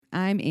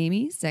I'm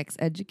Amy, sex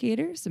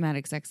educator,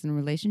 somatic sex and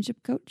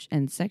relationship coach,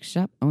 and sex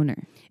shop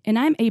owner. And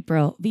I'm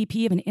April,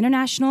 VP of an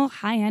international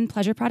high-end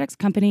pleasure products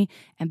company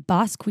and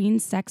boss queen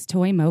sex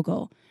toy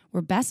mogul.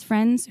 We're best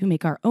friends who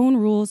make our own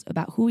rules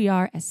about who we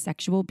are as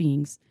sexual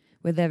beings.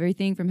 With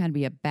everything from how to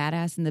be a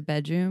badass in the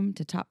bedroom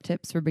to top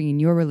tips for bringing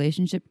your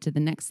relationship to the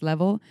next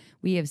level,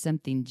 we have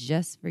something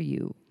just for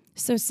you.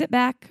 So sit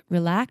back,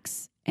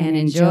 relax, and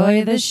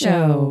enjoy the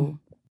show.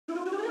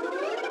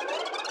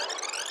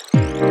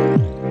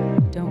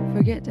 Don't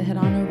forget to head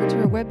on over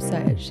to our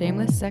website at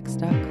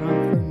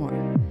shamelesssex.com for more.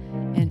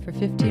 And for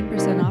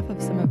 15% off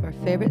of some of our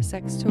favorite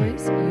sex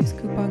toys, use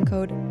coupon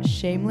code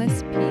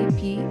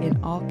SHAMELESSPP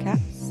in all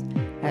caps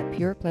at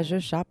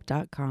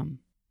purepleasureshop.com.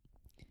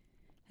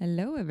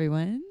 Hello,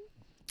 everyone.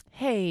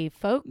 Hey,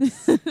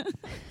 folks.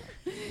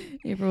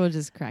 April was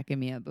just cracking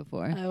me up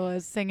before. I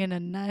was singing a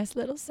nice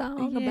little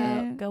song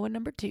about going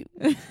number 2.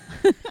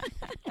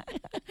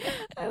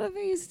 I love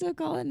how you still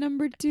call it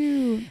number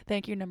 2.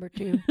 Thank you, number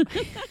 2.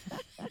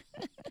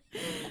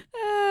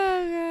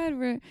 Oh, God.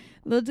 We're a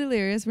little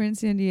delirious. We're in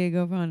San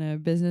Diego on a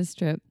business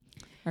trip.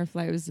 Our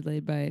flight was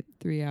delayed by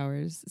 3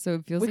 hours. So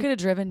it feels we could have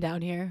driven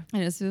down here.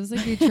 And it feels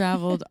like we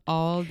traveled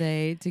all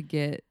day to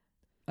get,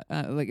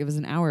 like it was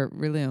an hour,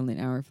 really only an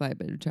hour flight,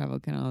 but we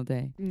traveled kind of all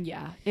day.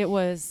 Yeah, it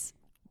was.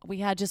 We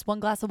had just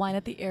one glass of wine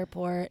at the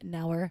airport.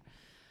 Now we're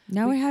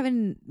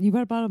having, you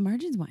bought a bottle of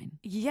Margins wine.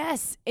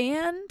 Yes.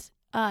 And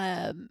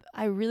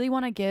I really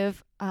want to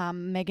give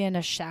Megan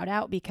a shout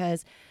out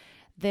because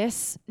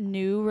this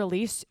new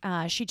release,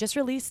 she just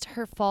released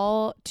her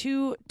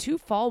two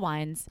fall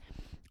wines.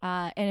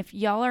 And if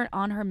y'all aren't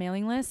on her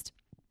mailing list,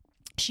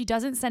 she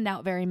doesn't send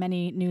out very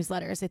many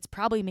newsletters. It's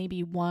probably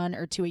maybe 1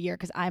 or 2 a year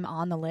because I'm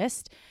on the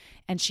list.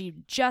 And she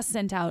just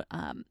sent out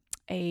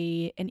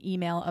an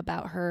email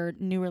about her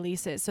new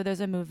releases. So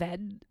there's a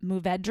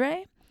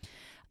Mouvedre.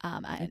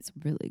 It's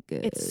really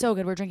good. It's so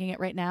good. We're drinking it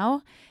right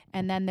now.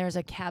 And then there's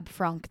a Cab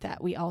Franc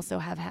that we also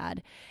have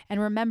had. And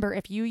remember,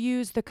 if you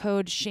use the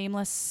code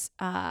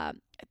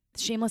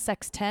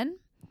ShamelessSex10,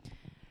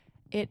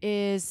 it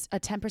is a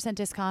 10%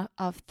 discount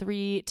of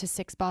 3 to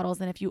 6 bottles.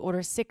 And if you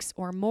order 6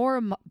 or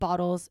more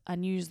bottles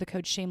and use the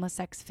code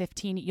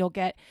ShamelessSex15, you'll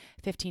get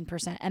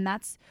 15%. And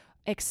that's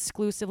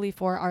exclusively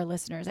for our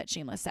listeners at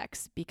Shameless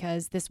Sex,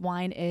 because this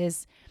wine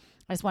is,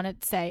 I just want to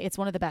say, it's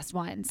one of the best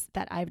wines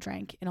that I've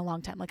drank in a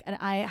long time. Like, and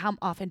how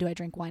often do I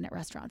drink wine at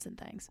restaurants and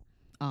things?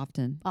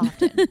 Often.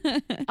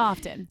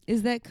 Often.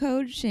 Is that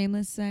code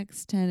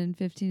ShamelessSex10 and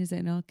 15? Is that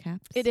in all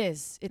caps? It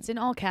is. It's in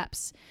all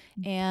caps.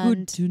 And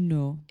good to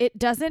know. It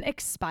doesn't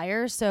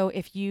expire. So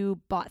if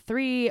you bought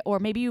 3 or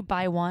maybe you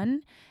buy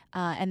 1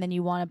 and then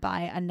you want to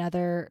buy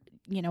another,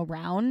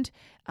 round,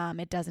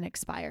 it doesn't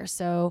expire.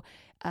 So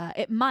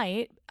it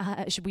might,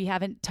 we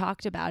haven't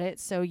talked about it.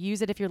 So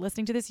use it. If you're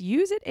listening to this,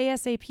 use it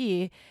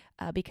ASAP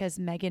because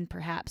Megan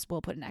perhaps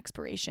will put an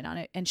expiration on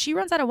it. And she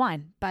runs out of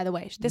wine, by the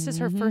way. This is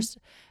her first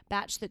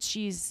batch that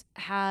she's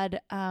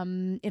had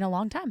in a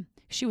long time.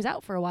 She was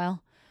out for a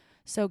while.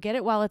 So get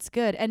it while it's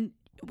good. And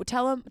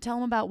tell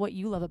them about what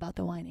you love about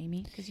the wine,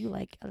 Amy, because you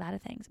like a lot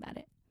of things about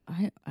it.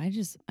 I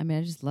just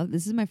love,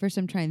 this is my first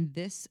time trying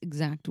this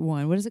exact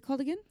one. What is it called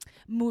again?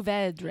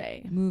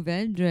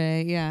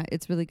 Mouvedre. Yeah,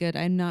 it's really good.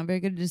 I'm not very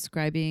good at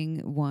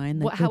describing wine.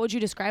 Like how would you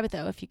describe it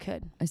though, if you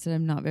could? I said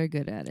I'm not very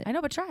good at it. I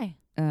know, but try.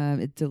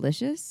 It's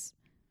delicious.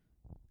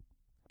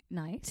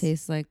 Nice.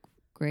 Tastes like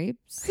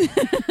grapes.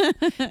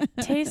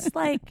 Tastes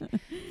like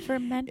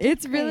fermented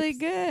It's grapes. really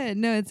good.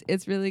 No,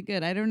 it's really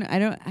good. I don't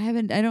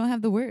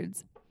have the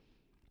words.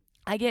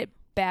 I get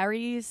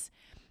berries.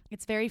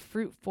 It's very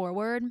fruit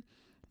forward,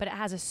 but it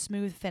has a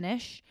smooth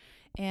finish.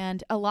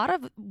 And a lot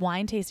of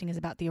wine tasting is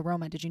about the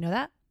aroma. Did you know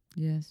that?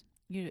 Yes.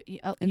 And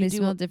they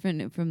smell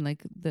different from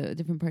like the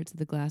different parts of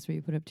the glass where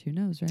you put up to your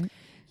nose, right?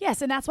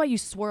 Yes, and that's why you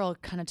swirl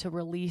kind of to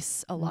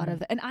release a lot of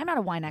the, and I'm not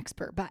a wine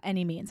expert by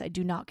any means. I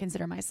do not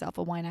consider myself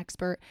a wine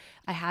expert.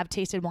 I have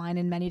tasted wine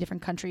in many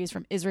different countries,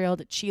 from Israel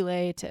to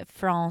Chile to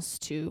France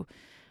to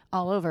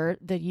all over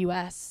the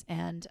U.S.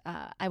 And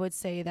I would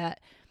say that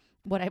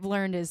what I've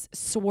learned is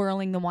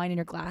swirling the wine in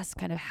your glass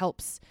kind of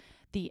helps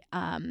the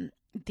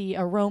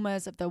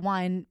aromas of the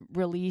wine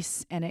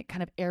release, and it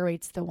kind of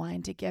aerates the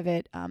wine to give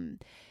it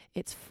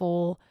its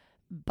full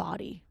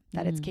body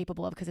that it's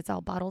capable of, because it's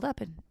all bottled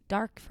up and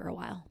dark for a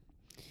while.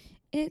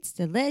 It's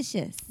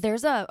delicious.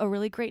 There's a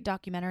really great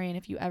documentary, and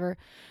if you ever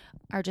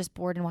are just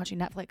bored and watching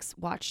Netflix,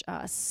 watch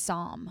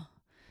Somm.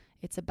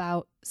 It's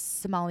about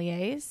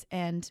sommeliers,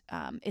 and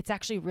it's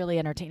actually really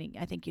entertaining.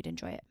 I think you'd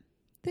enjoy it.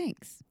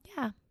 Thanks.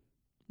 Yeah.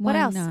 Why What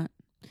else? not?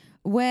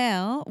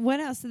 Well, what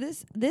else? So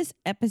this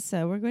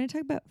episode, we're going to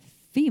talk about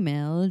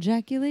female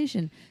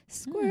ejaculation.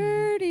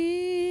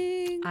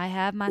 Squirting. I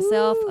have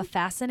myself a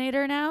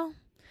fascinator now.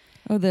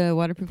 Oh, the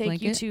waterproof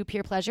Thank blanket? you to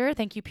Peer Pleasure.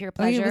 Thank you, Peer Oh,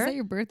 Pleasure. yeah, was that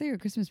your birthday or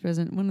Christmas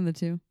present? One of the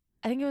two.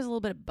 I think it was a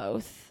little bit of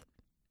both.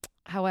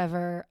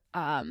 However,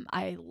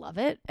 I love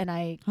it. And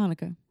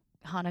Hanukkah.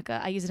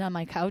 I used it on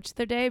my couch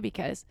the other day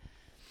because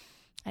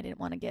I didn't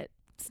want to get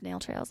snail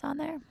trails on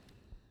there.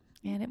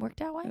 And it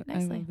worked out I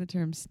nicely. love the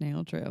term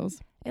snail trails.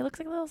 It looks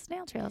like little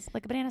snail trails,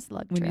 like a banana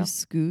slug When trail. you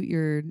scoot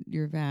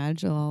your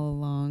vag all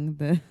along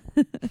the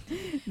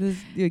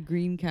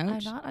green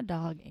couch. I'm not a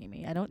dog,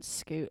 Amy. I don't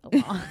scoot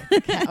along the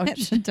couch.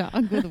 It's a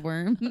dog with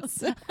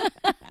worms.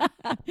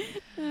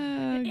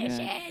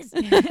 Delicious.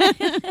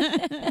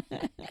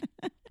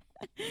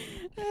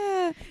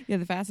 Yeah,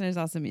 the fastener is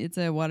awesome. It's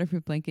a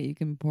waterproof blanket. You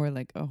can pour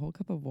like a whole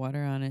cup of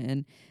water on it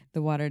and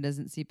the water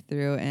doesn't seep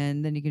through,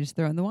 and then you can just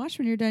throw it in the wash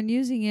when you're done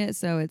using it.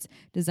 So it's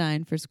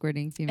designed for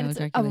squirting female and it's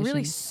ejaculation. a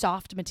really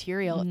soft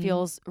material. It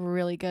feels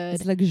really good.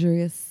 It's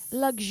luxurious.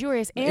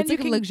 Luxurious. And It's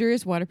like a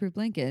luxurious waterproof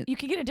blanket. You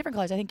can get it in different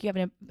colors. I think you have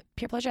it in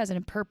Pure Pleasure has it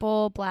in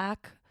purple,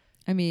 black.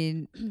 I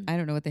mean, I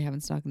don't know what they have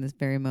in stock in this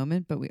very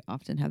moment, but we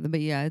often have them.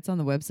 But yeah, it's on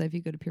the website if you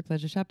go to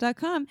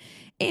purepleasureshop.com.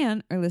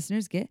 And our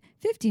listeners get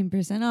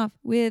 15% off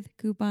with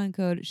coupon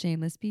code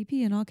SHAMELESSPP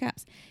in all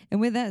caps.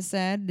 And with that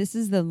said, this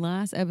is the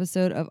last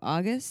episode of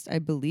August, I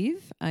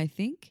believe. I'm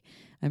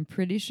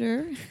pretty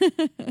sure.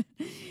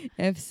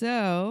 If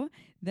so,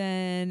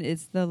 then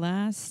it's the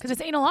last because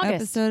it's Anal August.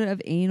 Episode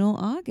of Anal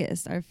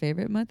August, our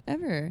favorite month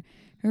ever.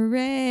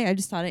 Hooray. I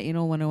just taught an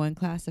Anal 101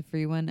 class, a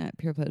free one at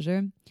Pure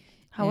Pleasure.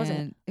 How was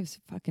it? It was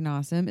fucking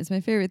awesome. It's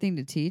my favorite thing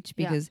to teach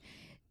because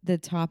the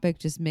topic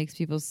just makes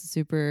people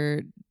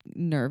super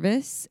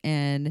nervous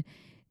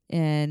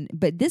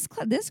but this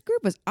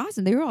group was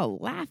awesome. They were all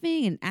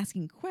laughing and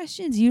asking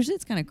questions. Usually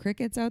it's kind of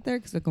crickets out there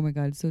because like, oh my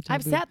god, it's so taboo.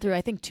 I've sat through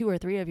I think 2 or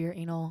 3 of your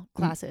anal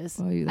classes.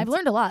 Oh, I've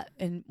learned a lot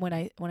when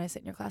I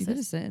sit in your You could have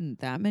classes. sat in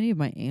that many of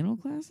my anal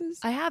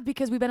classes. I have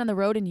because we've been on the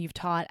road and you've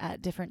taught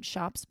at different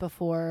shops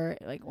before,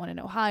 like one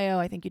in Ohio.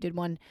 I think you did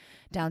one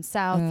down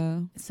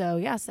south. So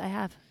yes, I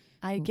have.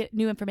 I get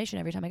new information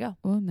every time I go.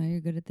 Well, now you're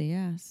good at the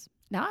ass.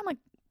 Now I'm like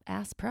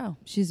ass pro.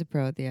 She's a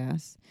pro at the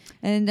ass.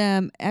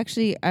 And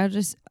actually, I'll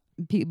just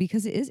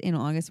because it is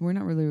Anal August, we're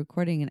not really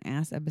recording an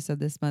ass episode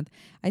this month.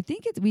 I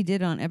think we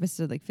did on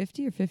episode like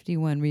 50 or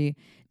 51. We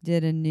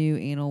did a new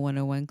Anal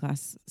 101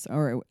 class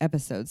or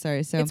episode.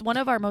 Sorry, so it's one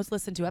of our most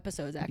listened to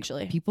episodes.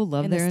 Actually, people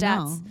love in their the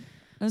anal.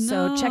 stats.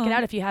 So check it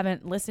out if you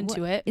haven't listened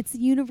to it. It's the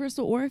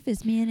universal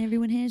orifice, man.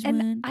 Everyone has and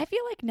one. I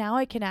feel like now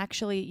I can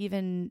actually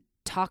even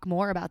talk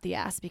more about the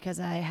ass because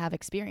I have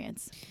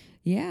experience.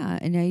 Yeah,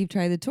 and now you've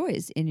tried the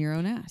toys in your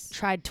own ass.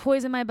 Tried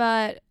toys in my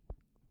butt,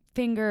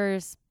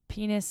 fingers,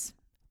 penis,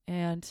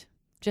 and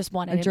just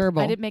one. A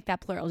gerbil. I didn't make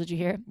that plural. Did you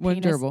hear? One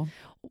Penis. gerbil.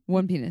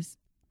 One penis.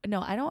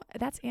 No, I don't.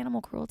 That's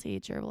animal cruelty,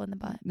 gerbil in the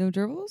butt. No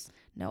gerbils?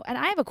 No. And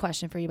I have a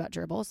question for you about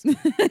gerbils.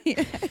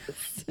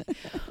 Yes.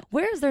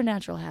 Where is their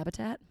natural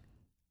habitat?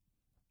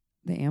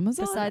 The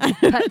Amazon? Besides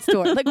the pet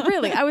store. Like,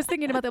 really, I was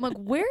thinking about them. Like,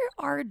 where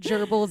are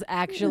gerbils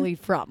actually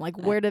from? Like,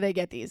 where do they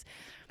get these?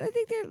 I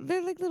think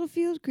they're like little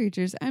field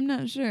creatures. I'm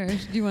not sure. Do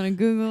you want to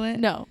Google it?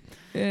 No.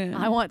 Yeah.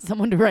 I want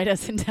someone to write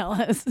us and tell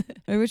us.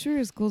 I wish we were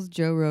as cool as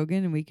Joe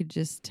Rogan and we could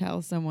just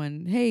tell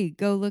someone, hey,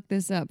 go look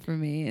this up for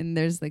me. And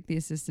there's like the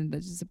assistant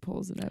that just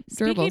pulls it up.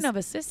 Speaking Gerbils. of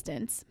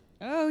assistants.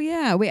 Oh,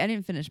 yeah. Wait, I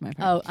didn't finish my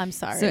part. Oh, I'm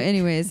sorry. So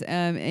anyways,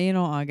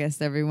 Anal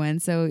August, everyone.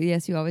 So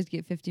yes, you always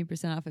get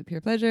 15% off at Pure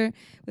Pleasure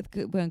with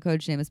coupon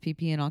code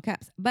SHAMELESSPP in all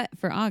caps. But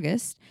for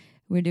August,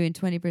 we're doing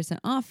 20%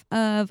 off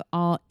of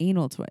all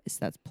anal toys.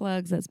 That's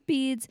plugs, that's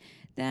beads,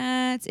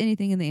 that's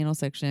anything in the anal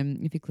section.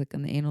 If you click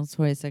on the anal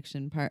toys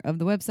section part of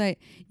the website,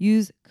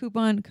 use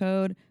coupon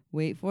code,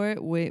 wait for it,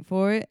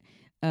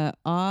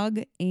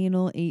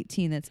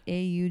 AUGANAL18. That's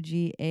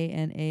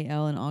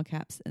AUGANAL in all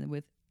caps and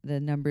with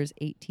the numbers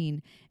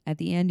 18 at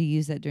the end. You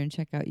use that during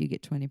checkout, you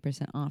get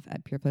 20% off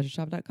at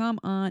purepleasureshop.com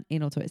on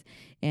anal toys.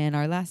 And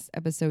our last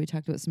episode, we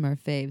talked about some of our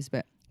faves,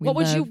 but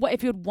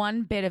if you had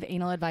one bit of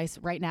anal advice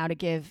right now to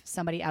give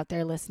somebody out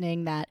there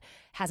listening that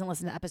hasn't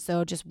listened to the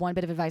episode, just one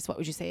bit of advice, what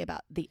would you say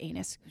about the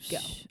anus? Go.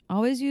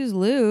 Always use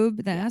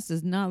lube. The ass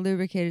does not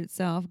lubricate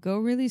itself. Go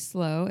really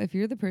slow. If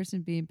you're the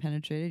person being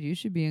penetrated, you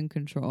should be in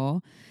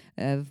control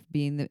of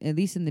being at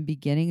least in the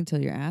beginning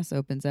until your ass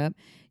opens up.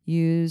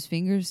 Use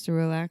fingers to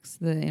relax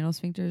the anal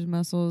sphincters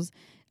muscles.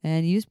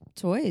 And use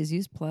toys,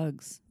 use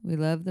plugs. We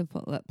love the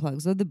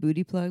plugs. Love the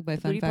Booty Plug by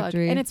Fun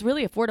Factory. And it's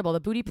really affordable. The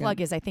Booty Plug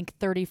is, I think,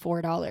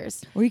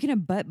 $34. Or you can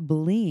have butt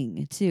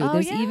bling, too. Oh,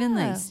 There's even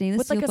like stainless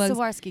with steel like plugs a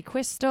Swarovski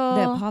crystal.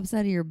 that pops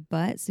out of your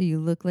butt so you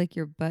look like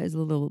your butt is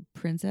a little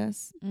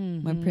princess.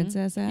 Mm-hmm. My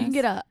princess ass. You can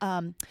get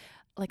a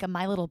like a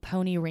My Little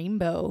Pony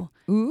rainbow.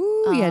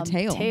 Ooh, yeah,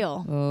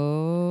 tail.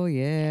 Oh,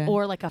 yeah.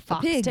 Or like a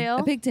foxtail.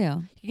 A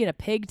pigtail. You get a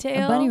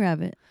pigtail. A bunny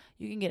rabbit.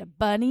 You can get a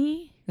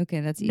bunny.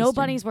 Okay, that's No Easter.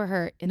 bunnies were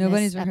hurt in no this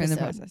bunnies were hurt in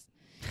the episode.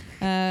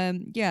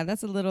 process. Yeah,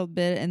 that's a little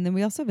bit. And then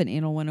we also have an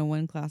Anal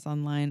 101 class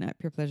online at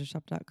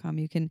purepleasureshop.com.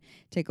 You can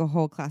take a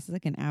whole class. It's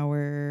like an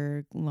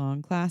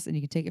hour-long class, and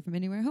you can take it from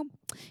anywhere at home.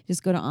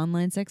 Just go to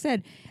online sex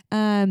ed.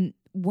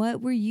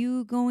 what were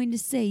you going to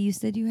say? You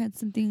said you had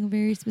something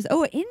very specific.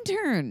 Oh, an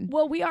intern.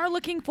 Well, we are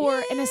looking for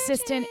an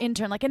assistant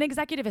intern, like an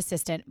executive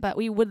assistant, but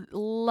we would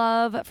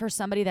love for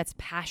somebody that's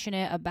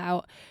passionate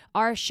about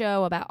our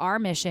show, about our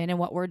mission and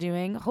what we're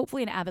doing.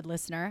 Hopefully an avid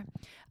listener.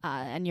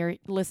 And you're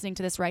listening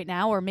to this right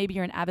now, or maybe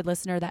you're an avid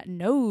listener that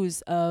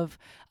knows of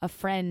a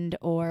friend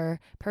or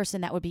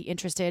person that would be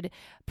interested,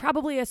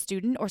 probably a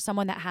student or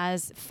someone that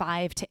has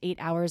 5 to 8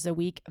 hours a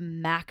week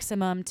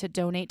maximum to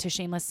donate to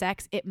Shameless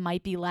Sex. It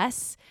might be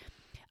less.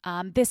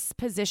 This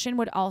position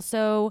would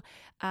also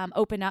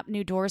open up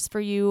new doors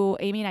for you.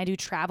 Amy and I do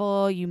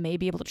travel. You may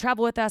be able to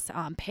travel with us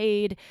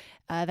paid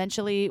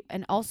eventually.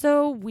 And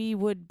also we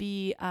would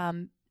be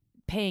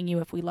paying you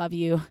if we love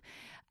you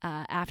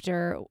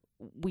after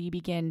we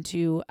begin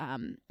to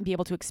be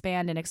able to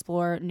expand and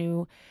explore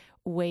new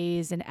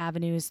ways and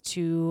avenues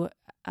to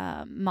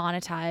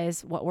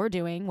monetize what we're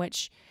doing,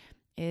 which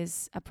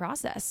is a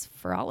process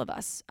for all of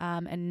us.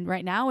 And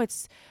right now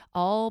it's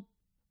all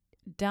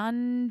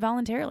done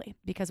voluntarily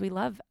because we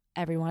love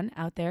everyone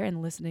out there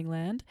in listening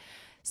land.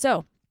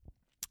 So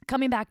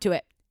coming back to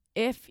it,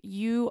 if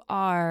you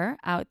are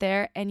out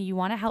there and you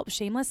want to help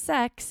Shameless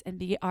Sex and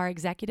be our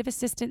executive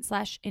assistant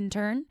 /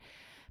 intern,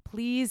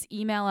 please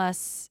email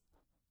us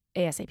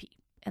ASAP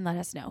and let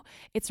us know.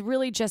 It's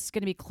really just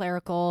going to be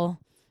clerical,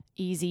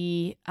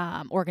 easy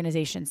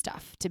organization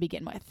stuff to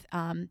begin with.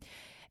 And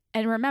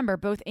remember,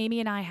 both Amy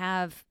and I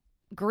have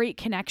great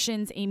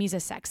connections. Amy's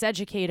a sex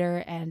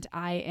educator, and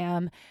I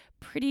am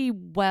pretty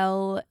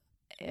well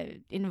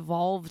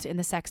involved in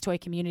the sex toy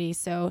community.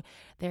 So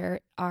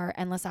there are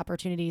endless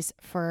opportunities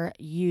for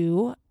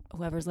you,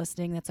 whoever's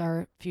listening, that's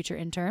our future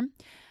intern,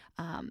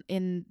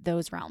 in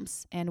those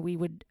realms. And we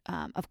would,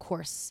 of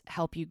course,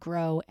 help you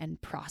grow and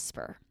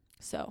prosper.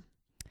 So,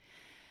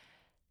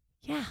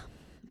 yeah,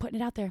 putting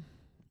it out there.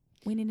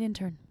 We need an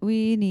intern.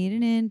 We need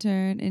an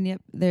intern. And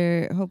yep,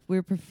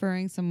 we're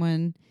preferring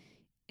someone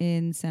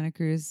in Santa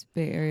Cruz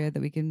Bay Area that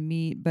we can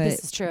meet, but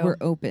this is true. We're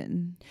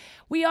open.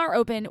 We are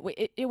open.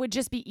 It would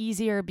just be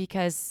easier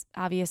because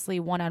obviously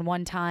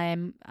one-on-one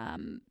time,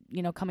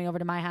 coming over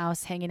to my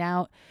house, hanging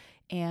out,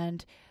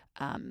 and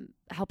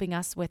helping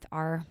us with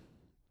our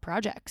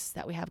projects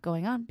that we have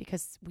going on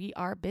because we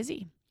are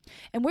busy.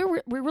 And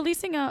we're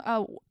releasing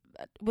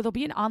there'll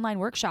be an online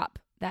workshop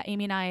that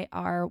Amy and I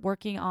are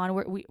working on.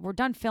 We're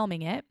done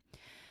filming it.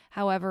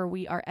 However,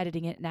 we are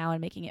editing it now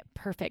and making it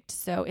perfect.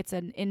 So it's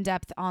an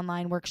in-depth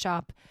online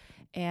workshop,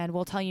 and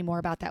we'll tell you more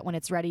about that when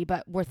it's ready.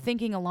 But we're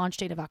thinking a launch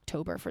date of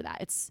October for that.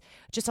 It's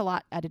just a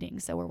lot editing,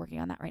 so we're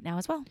working on that right now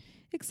as well.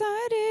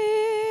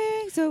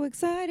 Exciting. So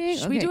exciting.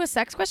 Should we do a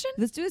sex question?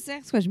 Let's do a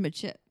sex question. But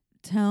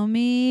tell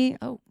me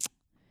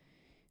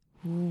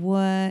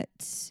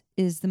what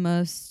is the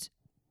most,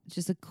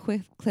 just a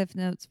quick Cliff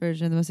Notes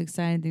version of the most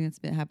exciting thing that's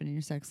been happening in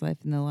your sex life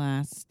in the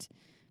last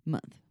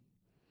month?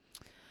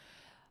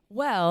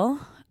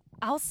 Well,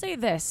 I'll say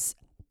this.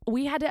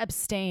 We had to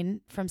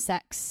abstain from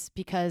sex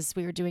because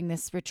we were doing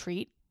this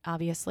retreat,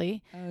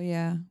 obviously. Oh,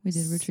 yeah. We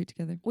did a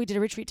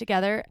retreat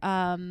together.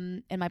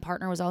 And my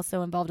partner was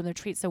also involved in the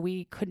retreat, so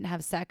we couldn't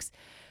have sex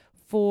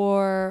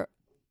for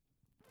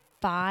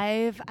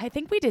 5, I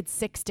think we did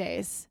 6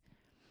 days.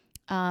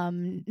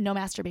 No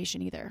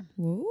masturbation either.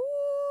 Whoa.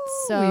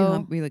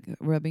 So were you like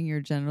rubbing your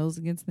genitals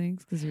against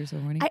things because you were so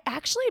horny? I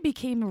actually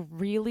became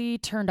really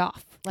turned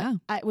off.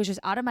 I was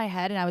just out of my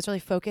head, and I was really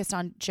focused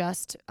on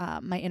just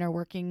my inner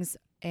workings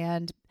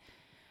and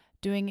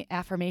doing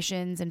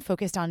affirmations and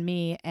focused on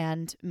me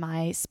and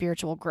my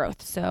spiritual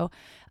growth. So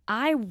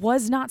I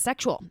was not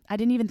sexual. I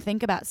didn't even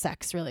think about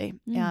sex really.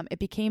 It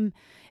became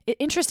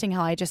interesting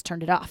how I just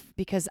turned it off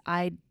because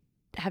I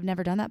have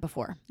never done that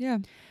before. Yeah.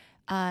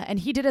 And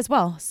he did as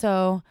well.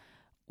 So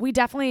we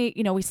definitely,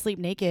 we sleep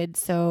naked.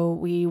 So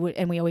we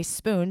always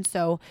spoon.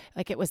 So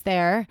like it was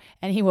there,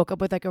 and he woke up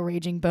with like a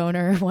raging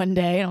boner one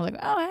day, and I was like,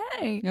 oh,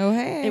 hey.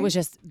 It was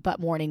just but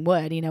morning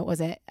wood, it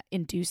wasn't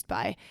induced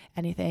by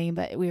anything,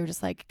 but we were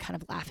just like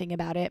kind of laughing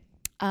about it.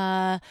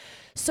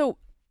 So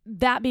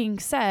that being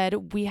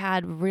said, we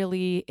had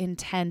really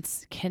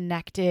intense,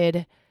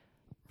 connected,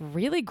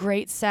 really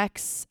great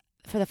sex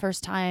for the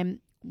first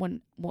time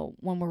when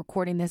we're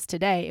recording this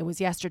today. It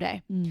was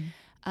yesterday.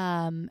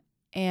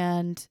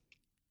 And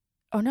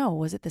oh no,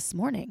 was it this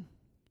morning?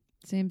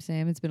 Same.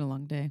 It's been a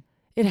long day.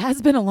 It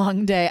has been a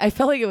long day. I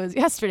felt like it was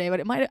yesterday,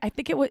 but I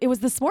think it was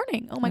this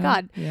morning. Oh my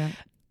God. Yeah.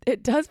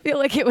 It does feel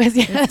like it was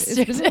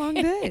yesterday. It's been a long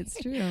day. It's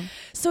true.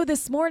 So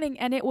this morning,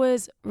 and it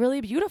was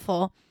really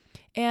beautiful.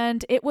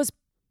 And it was,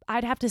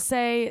 I'd have to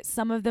say,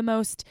 some of the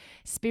most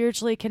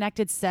spiritually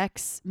connected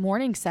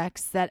morning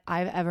sex that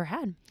I've ever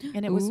had.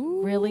 And it was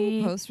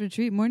really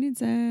post-retreat morning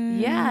sex.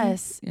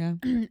 Yes. Yeah.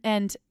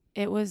 And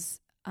it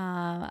was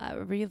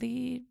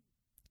really,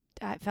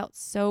 I felt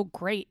so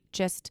great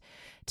just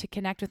to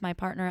connect with my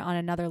partner on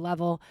another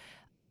level.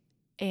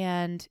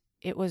 And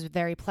it was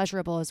very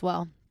pleasurable as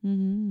well.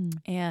 Mm-hmm.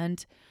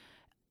 And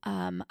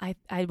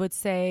I would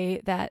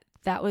say that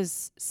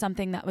was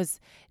something that was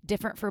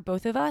different for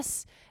both of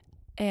us.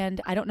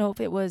 And I don't know if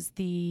it was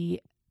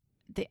the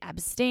the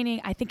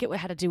abstaining. I think it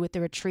had to do with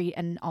the retreat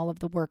and all of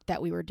the work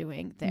that we were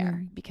doing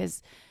there.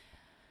 Because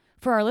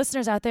for our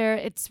listeners out there,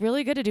 it's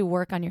really good to do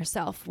work on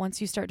yourself.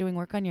 Once you start doing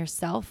work on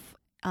yourself,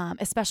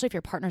 especially if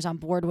your partner's on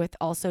board with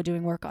also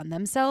doing work on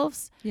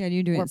themselves. Yeah, and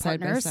you do or it side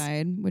by partners.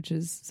 side, which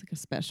is like a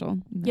special.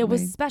 It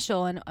was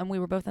special, and we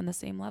were both on the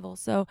same level.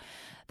 So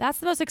that's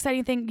the most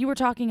exciting thing. You were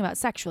talking about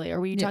sexually, or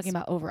were you talking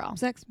about overall?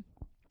 Sex.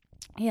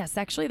 Yeah,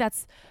 sexually,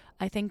 that's,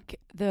 I think,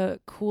 the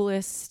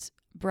coolest,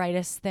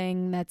 brightest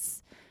thing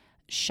that's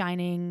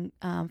shining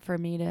for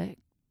me to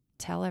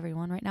tell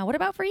everyone right now. What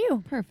about for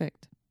you?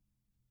 Perfect.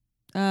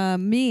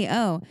 Me.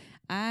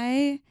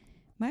 My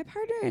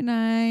partner and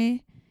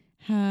I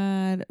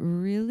had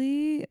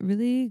really,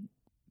 really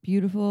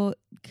beautiful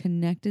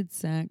connected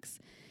sex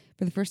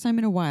for the first time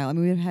in a while. I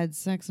mean, we've had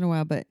sex in a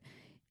while, but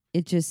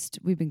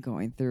we've been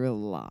going through a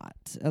lot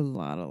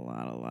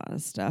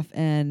of stuff,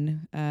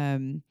 and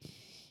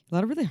a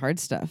lot of really hard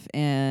stuff,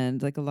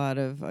 and like a lot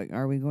of like,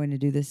 are we going to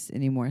do this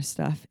anymore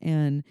stuff?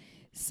 And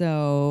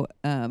so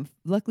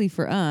luckily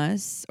for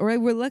us, or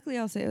we're luckily,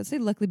 I would say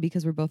luckily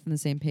because we're both on the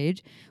same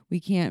page,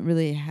 we can't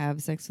really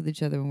have sex with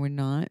each other when we're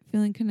not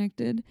feeling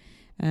connected.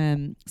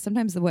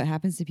 Sometimes what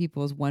happens to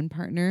people is one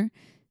partner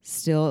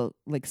still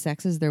like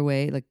sex is their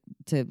way like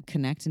to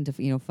connect and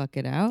to fuck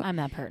it out. I'm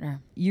that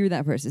partner. You're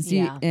that person. See,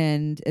 yeah.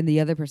 And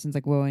the other person's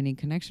like, whoa, I need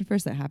connection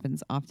first. That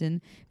happens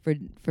often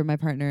for my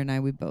partner and I.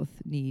 We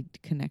both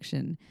need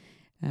connection.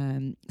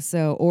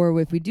 So, or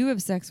if we do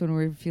have sex when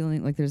we're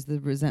feeling like there's the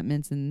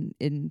resentments and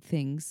in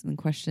things and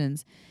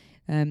questions,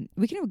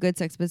 we can have good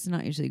sex, but it's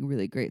not usually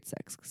really great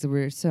sex because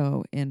we're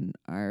so in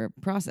our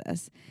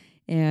process.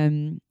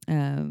 And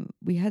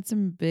we had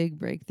some big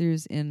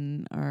breakthroughs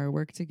in our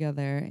work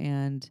together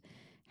and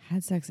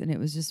had sex, and it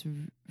was just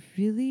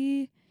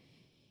really,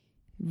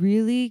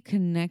 really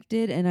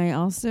connected. And I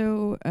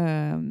also,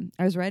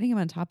 I was riding him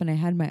on top, and I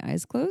had my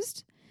eyes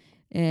closed,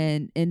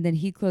 and then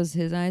he closed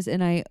his eyes,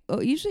 and I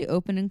usually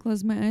open and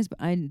close my eyes, but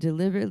I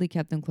deliberately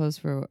kept them closed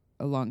for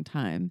a long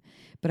time.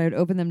 But I would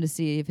open them to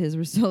see if his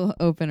were still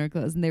open or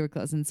closed, and they were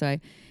closed. And so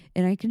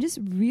I can just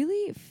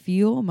really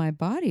feel my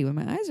body when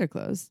my eyes are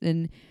closed.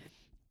 And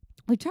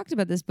we talked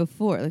about this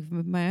before. Like,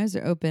 if my eyes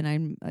are open,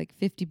 I'm like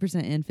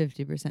 50% in,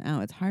 50%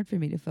 out. It's hard for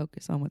me to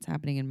focus on what's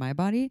happening in my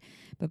body.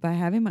 But by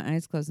having my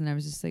eyes closed, and I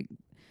was just like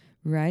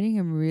riding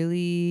him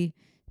really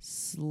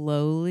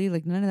slowly,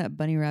 like none of that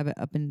bunny rabbit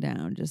up and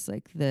down, just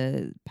like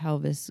the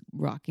pelvis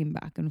rocking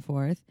back and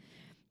forth.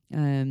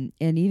 And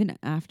even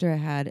after I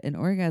had an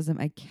orgasm,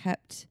 I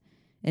kept,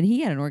 and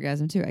he had an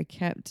orgasm too, I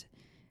kept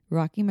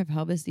rocking my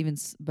pelvis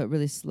but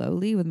really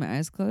slowly with my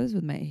eyes closed,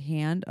 with my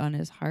hand on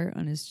his heart,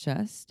 on his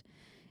chest.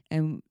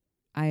 And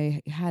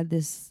I had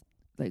this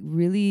like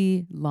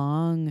really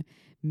long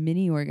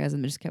mini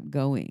orgasm that just kept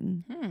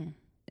going.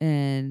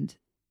 And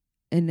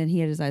then he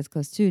had his eyes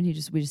closed too, and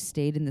we just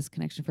stayed in this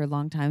connection for a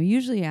long time.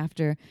 Usually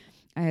after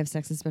I have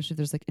sex, especially if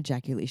there's like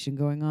ejaculation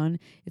going on,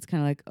 it's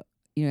kind of like,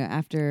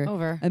 after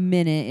a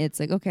minute, it's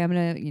like, okay, I'm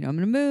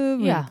gonna move,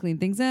 I'm gonna clean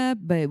things up.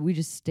 But we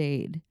just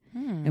stayed,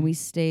 and we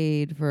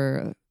stayed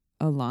for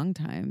a long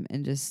time,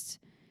 and just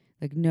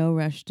like no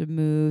rush to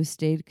move,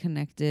 stayed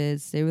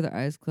connected, stayed with our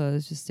eyes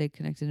closed, just stayed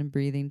connected and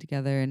breathing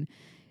together. And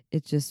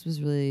it just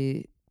was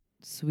really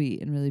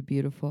sweet and really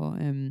beautiful.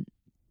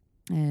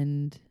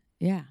 And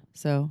yeah,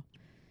 so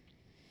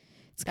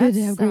it's good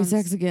to have great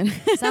sex again.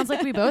 Sounds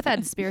like we both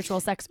had spiritual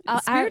sex.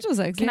 Spiritual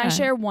sex. Can I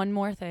share one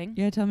more thing?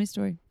 Yeah, tell me a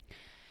story.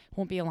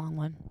 Won't be a long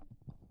one.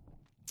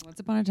 Once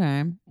upon a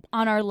time,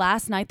 on our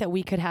last night that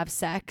we could have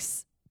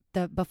sex,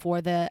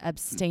 before the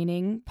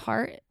abstaining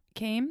part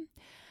came,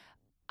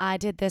 I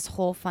did this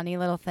whole funny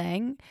little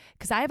thing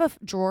because I have a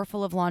drawer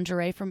full of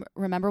lingerie from,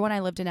 remember when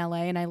I lived in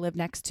LA and I lived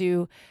next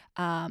to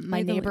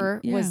my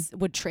neighbor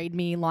would trade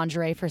me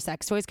lingerie for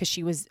sex toys because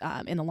she was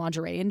in the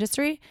lingerie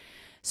industry.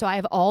 So I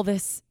have all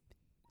this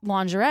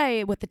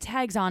lingerie with the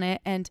tags on it.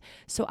 And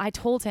so I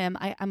told him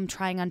I'm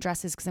trying on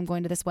dresses because I'm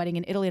going to this wedding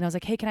in Italy. And I was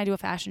like, hey, can I do a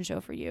fashion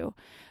show for you?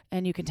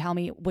 And you can tell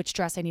me which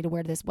dress I need to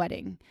wear to this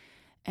wedding.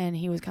 And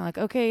he was kind of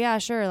like, okay, yeah,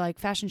 sure. Like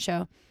fashion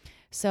show.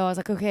 So I was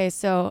like, okay.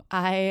 So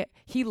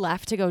he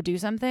left to go do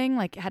something,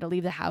 like had to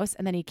leave the house.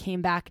 And then he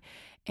came back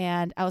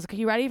and I was like, are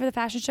you ready for the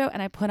fashion show? And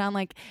I put on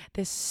like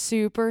this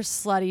super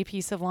slutty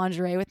piece of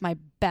lingerie with my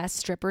best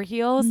stripper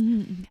heels.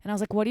 And I was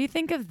like, what do you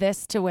think of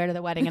this to wear to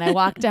the wedding? And I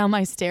walked down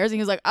my stairs and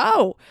he was like,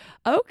 oh,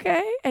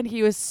 okay. And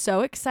he was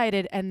so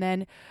excited. And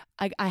then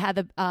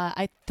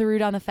I threw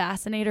down the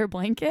fascinator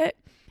blanket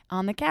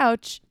on the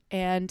couch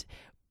and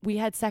we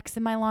had sex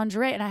in my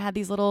lingerie, and I had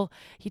these little,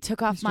 he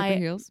took off with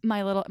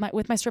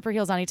my stripper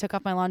heels on, he took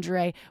off my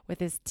lingerie with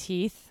his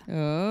teeth.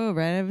 Oh,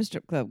 right out of a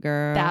strip club,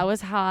 girl. That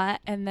was hot.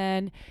 And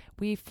then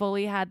we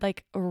fully had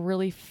like a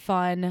really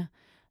fun,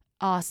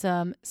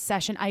 awesome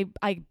session.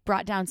 I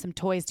brought down some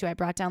toys too. I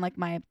brought down like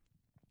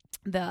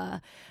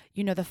the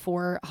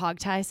 4 hog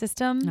tie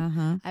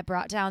system. I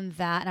brought down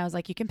that and I was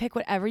like, you can pick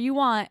whatever you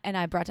want. And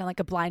I brought down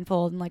like a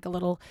blindfold and like a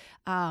little,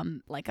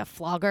 like a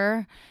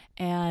flogger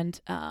and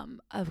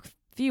a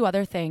few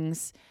other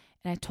things.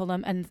 And I told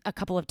him, and a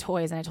couple of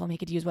toys, and I told him he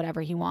could use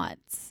whatever he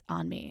wants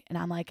on me. And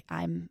I'm like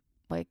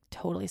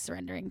totally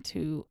surrendering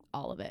to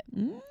all of it.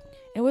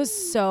 It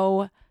was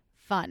so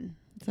fun.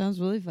 Sounds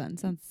really fun.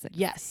 Sounds sick.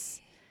 Yes.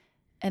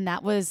 And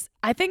that was,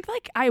 I think,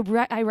 like,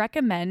 I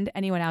recommend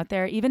anyone out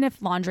there, even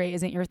if lingerie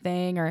isn't your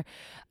thing, or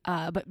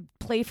but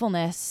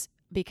playfulness,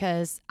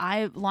 because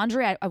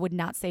lingerie I would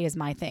not say is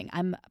my thing.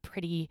 I'm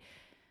pretty,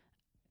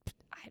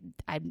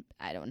 I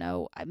don't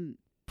know, I'm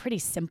pretty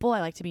simple. I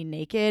like to be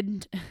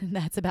naked.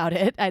 That's about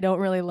it. I don't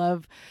really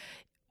love,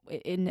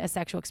 in a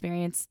sexual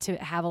experience, to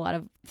have a lot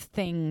of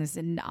things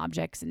and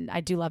objects, and I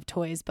do love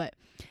toys, but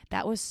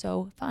that was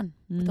so fun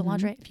with the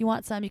lingerie. If you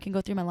want some, you can go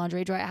through my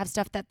lingerie drawer. I have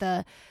stuff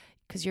that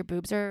because your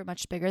boobs are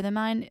much bigger than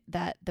mine,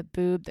 that the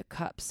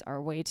cups are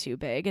way too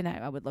big, and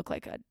I would look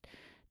like a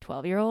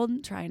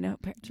 12-year-old trying to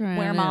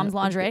wear mom's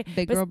lingerie.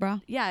 Big girl bra.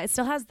 Yeah, it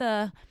still has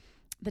the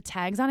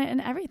tags on it and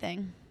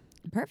everything.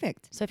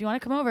 Perfect. So if you want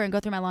to come over and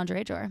go through my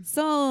lingerie drawer.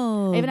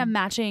 So I even have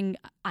matching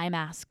eye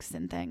masks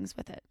and things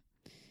with it.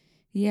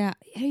 Yeah.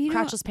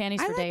 Crotchless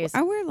panties for days.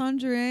 I wear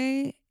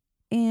lingerie,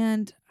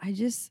 and I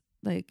just,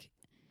 like,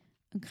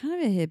 I'm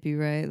kind of a hippie,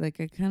 right?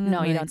 Like, I kind of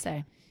No, you don't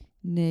say.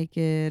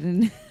 Naked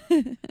and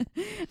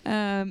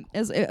I'm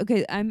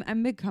a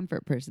big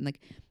comfort person. Like,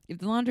 if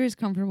the laundry is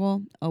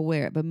comfortable, I'll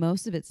wear it, but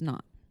most of it's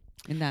not,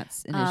 and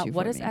that's an issue.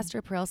 What for does me.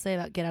 Esther Perel say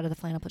about get out of the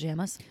flannel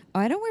pajamas? Oh,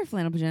 I don't wear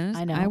flannel pajamas.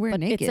 I know. I wear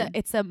but naked.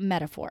 It's a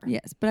metaphor.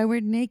 Yes, but I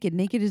wear naked.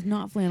 Naked is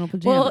not flannel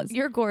pajamas. Well,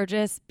 you're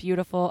gorgeous,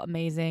 beautiful,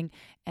 amazing,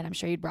 and I'm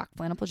sure you'd rock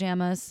flannel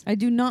pajamas. I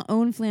do not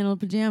own flannel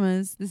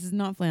pajamas. This is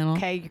not flannel.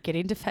 Okay, you're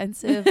getting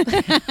defensive.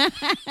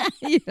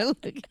 You're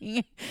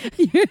looking.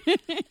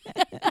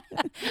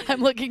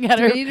 I'm looking at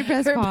Do her, I need to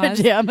press her pause?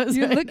 pajamas.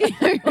 You're looking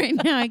at her right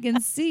now. I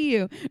can see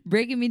you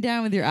breaking me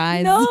down with your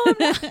eyes. No, I'm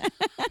not.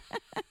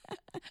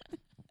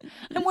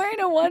 I'm wearing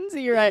a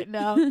onesie right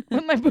now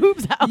with my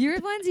boobs out. Your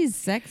onesie's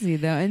sexy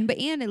though, and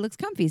it looks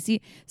comfy.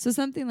 See, so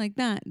something like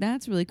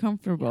that's really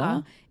comfortable,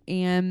 Yeah.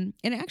 and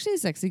it actually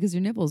is sexy because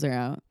your nipples are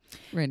out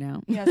right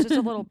now. Yeah, it's just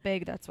a little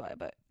big. That's why.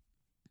 But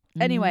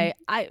anyway,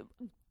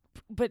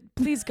 But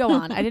please go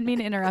on. I didn't mean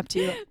to interrupt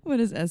you. What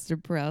does Esther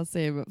Perel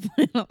say about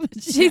flannel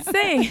pajamas? She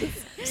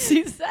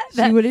said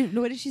that.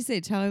 What did she say?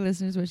 Tell our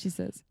listeners what she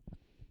says.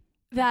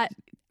 That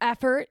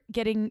effort,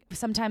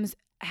 sometimes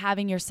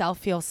having yourself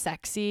feel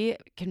sexy,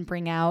 can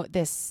bring out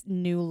this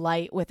new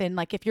light within.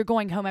 Like, if you're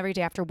going home every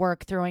day after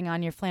work, throwing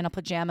on your flannel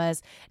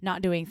pajamas,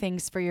 not doing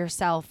things for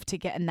yourself to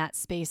get in that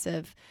space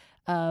of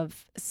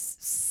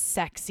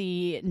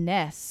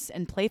sexiness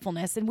and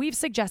playfulness. And we've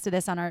suggested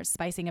this on our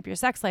Spicing Up Your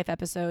Sex Life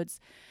episodes,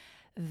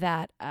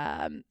 that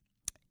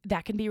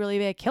that can be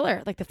really a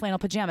killer, like the flannel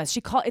pajamas.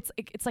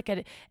 It's like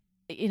an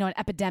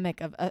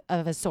epidemic of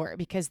a sort,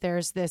 because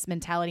there's this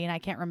mentality, and I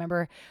can't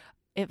remember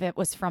if it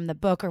was from the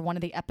book or one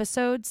of the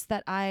episodes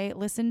that I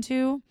listened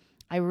to.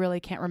 I really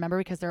can't remember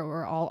because they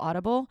were all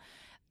audible.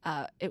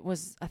 It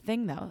was a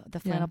thing though, the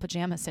flannel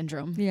pajama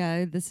syndrome.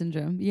 Yeah, the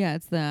syndrome. Yeah,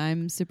 it's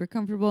I'm super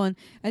comfortable, and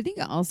I think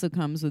it also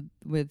comes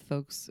with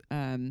folks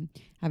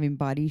having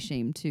body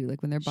shame too.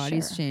 Like when their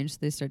bodies change,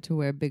 they start to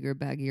wear bigger,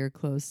 baggier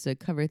clothes to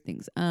cover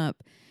things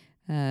up.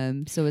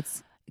 So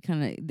it's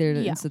kind of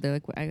there. So they're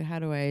like, how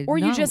do I? Or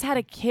you just had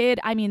a kid.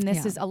 I mean,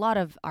 this is a lot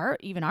of our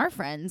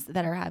friends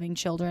that are having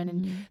children,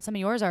 and some of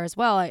yours are as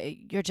well.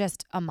 You're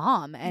just a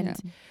mom and.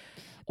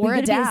 Or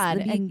a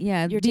dad,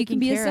 you can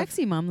be a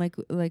sexy mom, like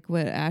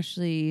what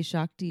Ashley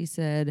Shakti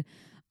said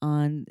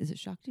on, is it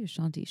Shakti or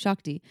Shanti?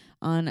 Shakti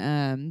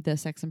on the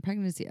sex and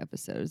pregnancy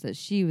episodes, that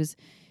she was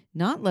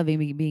not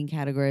loving being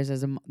categorized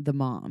as the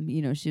mom.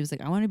 You know, she was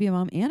like, I want to be a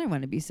mom and I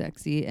want to be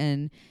sexy,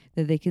 and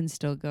that they can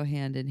still go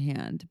hand in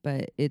hand.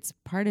 But it's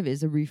part of it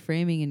is a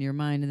reframing in your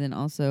mind, and then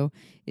also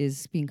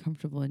is being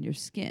comfortable in your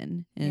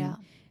skin.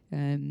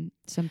 And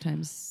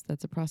sometimes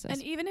that's a process.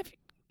 And even if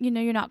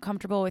you're not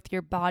comfortable with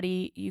your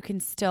body, you can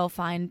still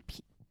find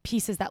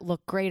pieces that look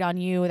great on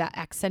you, that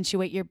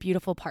accentuate your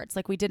beautiful parts,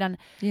 like we did on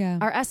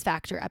our S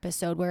Factor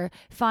episode, where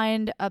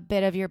find a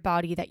bit of your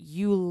body that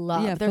you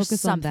love. Yeah, there's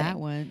focus something. on that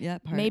one. Yeah,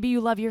 part. Maybe you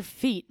love your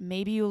feet.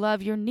 Maybe you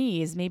love your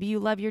knees. Maybe you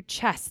love your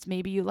chest.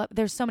 Maybe you love.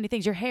 There's so many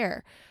things. Your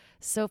hair.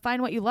 So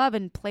find what you love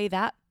and play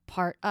that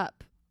part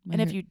up.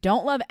 If you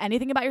don't love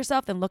anything about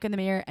yourself, then look in the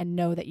mirror and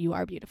know that you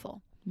are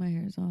beautiful. My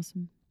hair is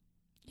awesome.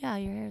 Yeah,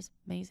 your hair is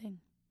amazing.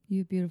 You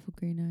have beautiful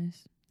green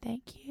eyes.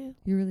 Thank you.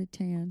 You're really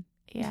tan.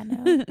 Yeah, I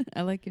know.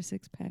 I like your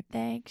six pack.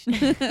 Thanks.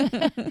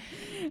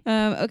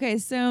 Okay,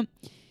 so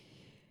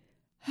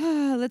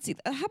let's see.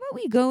 How about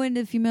we go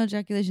into female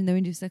ejaculation, then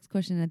we do sex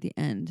question at the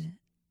end.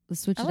 Let's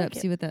switch it up,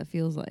 see what that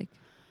feels like.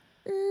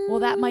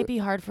 Well, that might be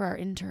hard for our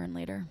intern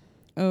later.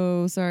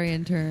 Oh, sorry,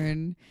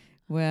 intern.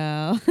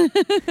 Well,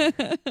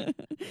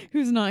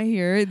 who's not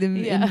here?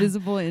 The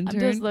invisible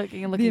intern. I'm just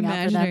looking and the looking out for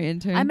them. imaginary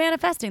intern. I'm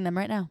manifesting them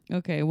right now.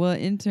 Okay, well,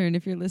 intern,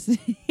 if you're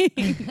listening,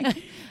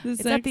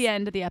 it's at the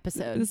end of the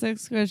episode. The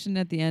sex question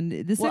at the end.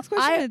 The sex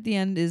question at the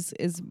end is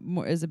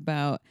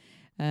about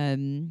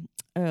a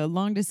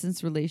long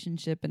distance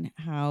relationship and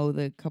how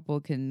the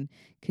couple can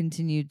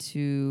continue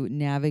to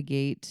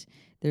navigate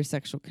their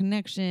sexual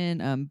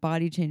connection,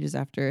 body changes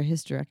after a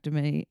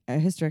hysterectomy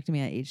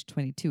at age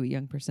 22, a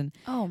young person.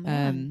 Oh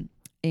man.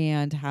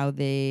 And how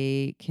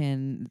they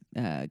can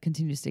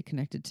continue to stay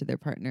connected to their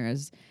partner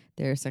as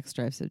their sex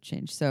drives have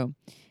changed. So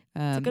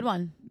It's a good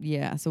one.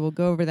 Yeah, so we'll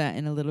go over that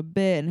in a little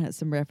bit and have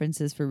some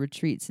references for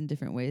retreats and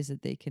different ways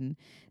that they can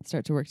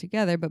start to work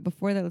together. But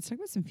before that, let's talk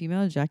about some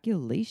female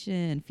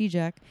ejaculation.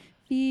 Fejac.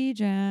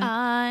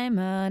 I'm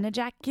an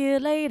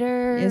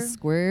ejaculator. A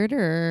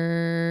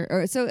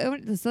squirter. So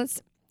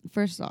let's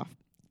first off.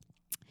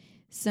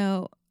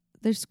 So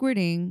there's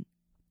squirting,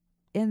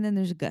 and then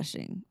there's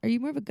gushing. Are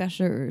you more of a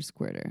gusher or a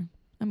squirter?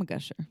 I'm a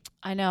gusher.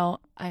 I know.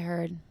 I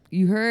heard.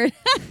 You heard?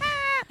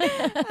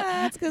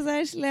 That's because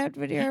I slept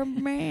with your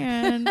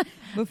man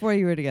before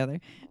you were together.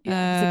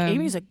 Yeah, it's like,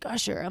 Amy's a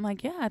gusher. I'm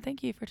like, yeah,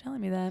 thank you for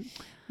telling me that.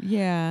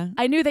 Yeah.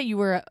 I knew that you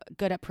were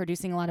good at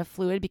producing a lot of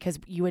fluid because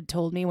you had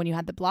told me when you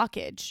had the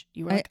blockage.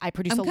 You were like, I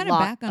produce a lot of fluid. I'm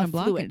kind of back on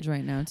a blockage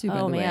right now, too, by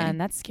the way. Oh, man,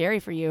 that's scary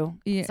for you.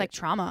 Yeah. It's like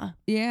trauma.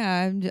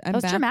 Yeah. I'm that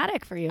was back.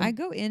 Traumatic for you. I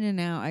go in and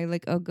out. I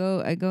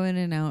go in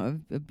and out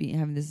of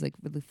having this, like,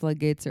 the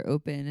floodgates are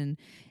open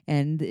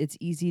and it's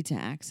easy to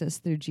access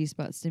through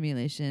G-spot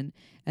stimulation.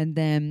 And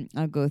then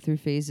I'll go through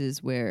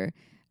phases where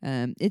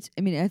I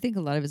think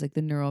a lot of it's like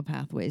the neural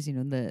pathways,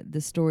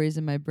 the stories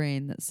in my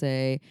brain that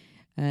say,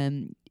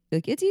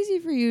 like, it's easy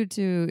for you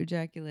to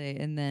ejaculate.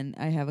 And then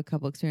I have a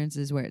couple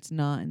experiences where it's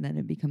not, and then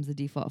it becomes the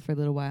default for a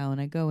little while. And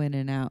I go in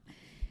and out.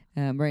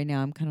 Right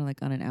now, I'm kind of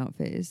like on an out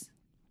phase.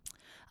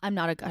 I'm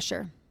not a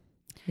gusher.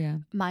 Yeah.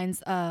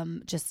 Mine's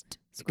just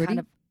squirting? kind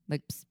of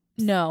like. Psst,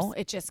 no,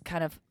 it just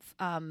kind of.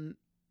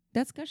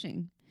 That's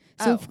gushing.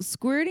 So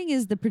squirting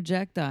is the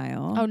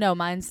projectile. Oh no,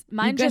 mine just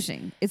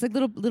gushing. It's like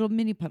little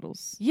mini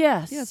puddles.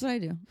 Yes. Yeah, that's what I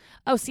do.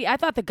 Oh, see, I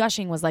thought the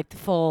gushing was like the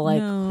full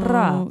like.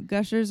 No,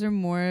 gushers are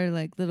more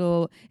like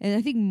little, and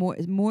I think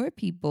more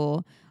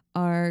people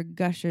are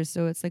gushers.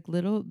 So it's like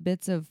little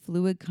bits of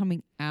fluid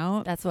coming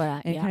out. That's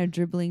what kind of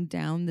dribbling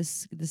down the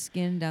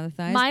skin, down the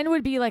thighs. Mine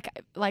would be like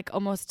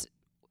almost.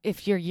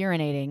 If you're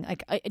urinating,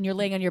 like, and you're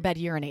laying on your bed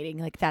urinating,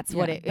 like that's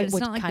what it. But it's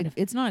not like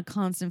it's not a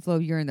constant flow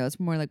of urine though. It's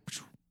more like.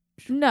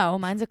 No,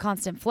 mine's a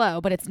constant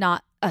flow, but it's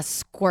not a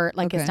squirt.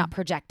 Like it's not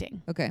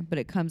projecting. Okay, but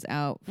it comes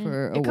out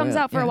for a while. It comes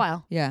out for a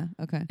while. Yeah.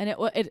 Okay. And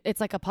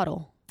it's like a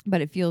puddle.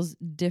 But it feels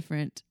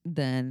different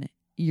than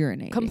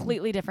urinating.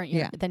 Completely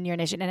different than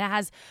urination, and it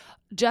has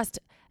just.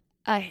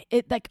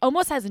 It like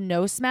almost has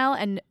no smell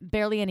and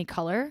barely any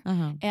color.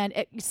 And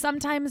it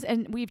sometimes,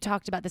 and we've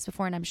talked about this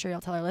before, and I'm sure you'll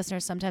tell our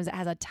listeners, sometimes it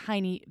has a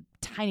tiny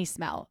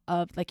smell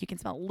of like, you can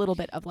smell a little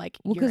bit of like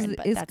urine,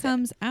 but it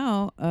comes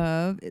out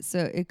of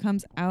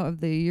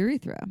the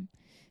urethra.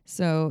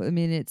 So I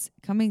mean, it's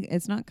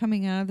not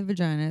coming out of the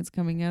vagina, it's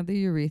coming out of the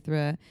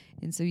urethra.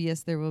 And so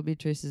yes, there will be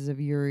traces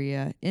of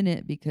urea in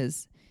it,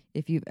 because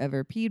if you've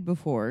ever peed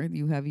before,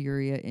 you have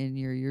urea in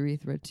your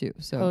urethra too.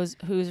 So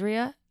who's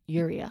Rhea?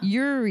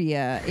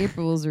 Urea.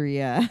 April's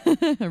Rhea.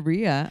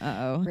 Rhea.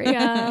 Uh-oh.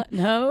 Rhea.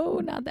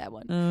 No, not that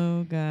one.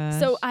 Oh gosh.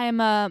 So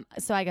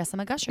so I guess I'm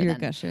a gusher. You're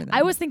then. A gusher then.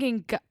 I was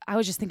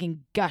just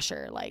thinking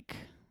gusher, like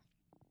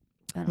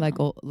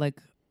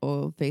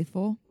Old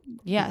Faithful.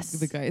 Yes.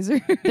 The geyser.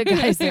 The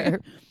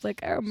geyser. It's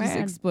like, oh man. Just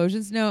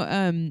explosions. No,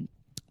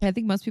 I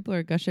think most people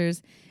are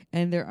gushers,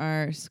 and there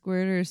are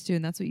squirters too,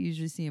 and that's what you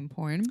usually see in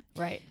porn.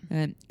 Right.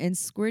 And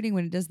squirting,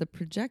 when it does the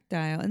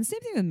projectile, and the same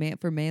thing with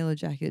for male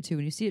ejaculate too.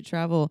 When you see it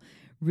travel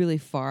really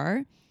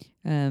far,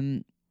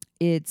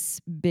 it's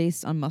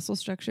based on muscle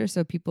structure.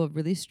 So people have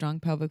really strong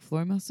pelvic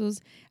floor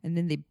muscles, and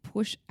then they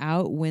push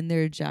out when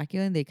they're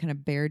ejaculating. They kind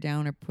of bear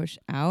down or push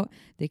out.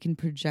 They can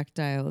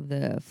projectile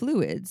the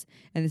fluids,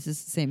 and this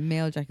is the same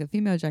male ejaculate,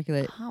 female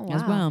ejaculate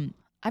as well.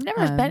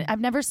 I've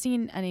never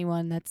seen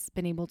anyone that's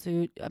been able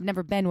to. I've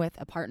never been with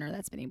a partner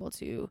that's been able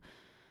to,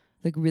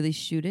 like, really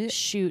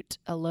shoot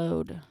a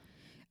load.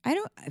 I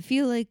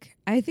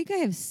think I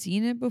have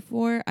seen it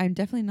before. I'm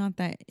definitely not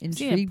that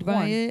intrigued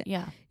by it.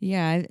 Yeah.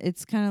 Yeah.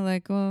 It's kind of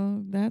like,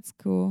 oh, that's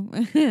cool.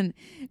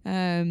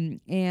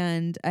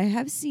 And I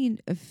have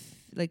seen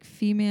like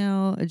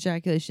female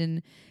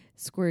ejaculation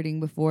squirting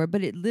before,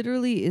 but it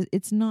literally is,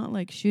 it's not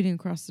like shooting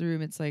across the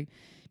room. It's like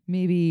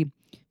maybe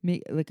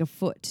like a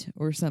foot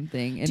or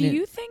something. And do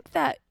you think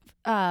that,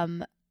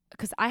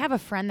 because I have a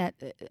friend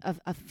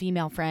a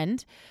female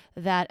friend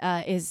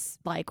that is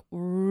like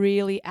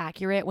really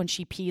accurate when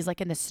she pees,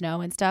 like in the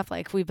snow and stuff.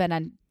 Like we've been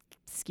on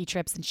ski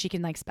trips and she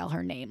can like spell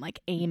her name, like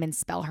aim and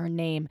spell her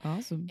name.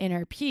 Awesome. In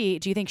her pee.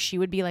 Do you think she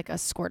would be like a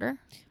squirter?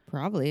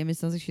 Probably. I mean, it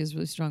sounds like she has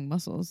really strong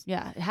muscles.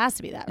 Yeah, it has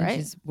to be that, right?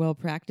 And she's well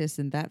practiced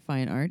in that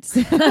fine arts.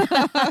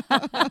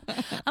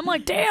 I'm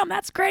like, damn,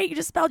 that's great. You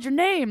just spelled your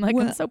name. Like,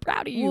 I'm so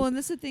proud of you. Well, and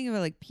that's the thing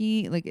about like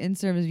pee, like in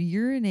terms of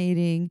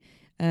urinating,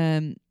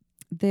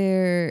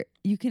 there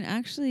you can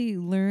actually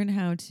learn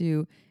how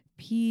to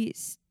pee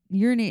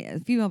urinate, a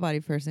female body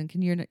person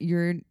can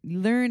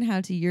learn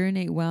how to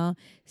urinate well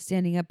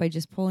standing up by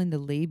just pulling the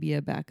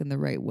labia back in the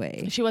right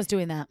way. She was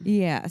doing that.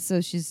 Yeah,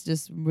 so she's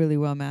just really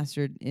well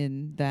mastered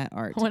in that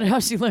art. I wonder how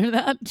she learned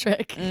that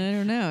trick. I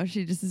don't know.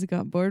 She just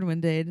got bored one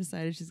day and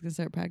decided she's going to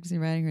start practicing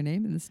writing her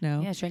name in the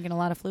snow. Yeah, drinking a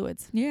lot of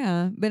fluids.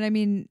 Yeah, but I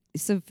mean,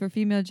 so for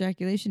female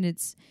ejaculation,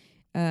 it's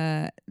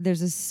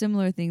there's a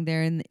similar thing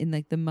there in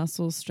like the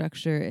muscle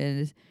structure,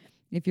 and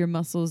if your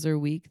muscles are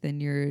weak, then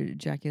your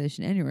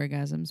ejaculation and your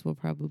orgasms will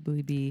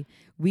probably be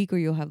weak, or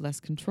you'll have less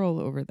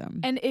control over them.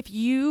 And if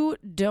you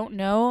don't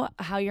know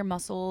how your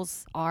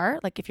muscles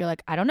are, like if you're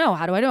like, I don't know,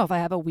 how do I know if I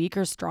have a weak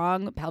or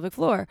strong pelvic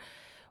floor?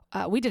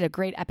 We did a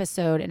great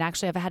episode, and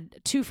actually I've had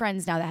 2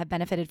 friends now that have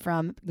benefited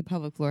from the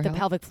pelvic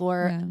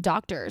floor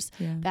doctors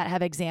that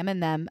have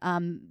examined them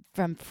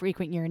from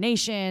frequent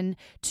urination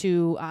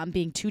to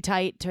being too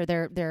tight, to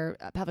their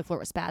pelvic floor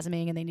was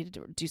spasming and they needed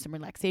to do some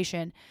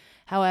relaxation.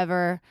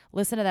 However,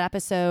 listen to that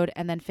episode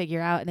and then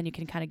figure out, and then you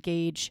can kind of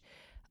gauge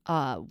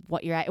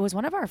what you're at. It was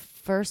one of our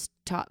first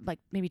top, like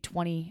maybe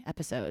 20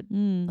 episode,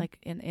 like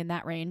in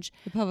that range.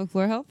 The pelvic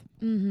floor health?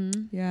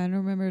 Mm-hmm. Yeah, I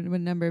don't remember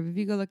what number. But if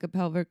you go look at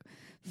pelvic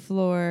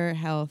floor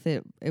health,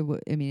 it's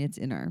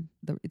in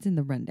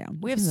the rundown.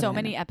 We have so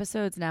many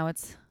episodes now.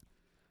 It's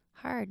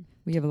hard.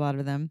 We have a lot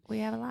of them. We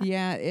have a lot.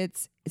 Yeah,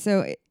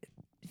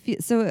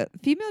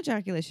 female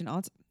ejaculation.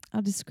 I'll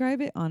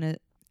describe it on it.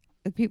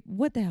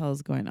 What the hell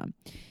is going on?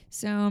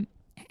 So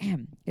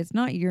it's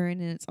not urine,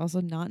 and it's also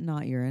not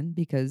urine,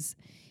 because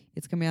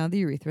it's coming out of the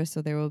urethra,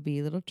 so there will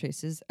be little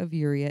traces of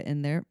urea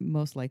in there,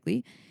 most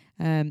likely.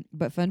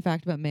 But fun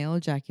fact about male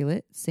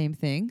ejaculate, same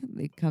thing.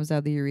 It comes out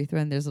of the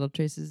urethra, and there's little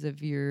traces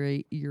of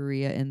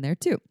urea in there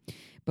too.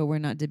 But we're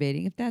not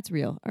debating if that's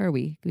real, are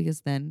we?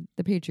 Because then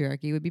the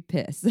patriarchy would be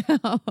pissed.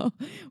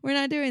 We're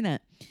not doing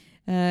that.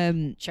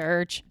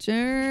 Church.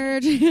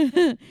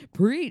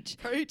 Preach.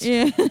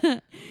 Yeah.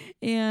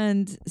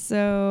 And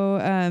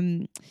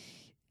so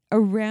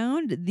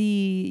around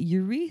the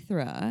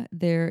urethra,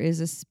 there is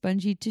a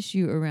spongy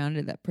tissue around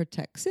it that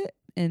protects it.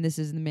 And this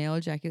is the male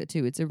ejaculate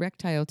too. It's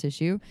erectile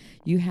tissue.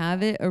 You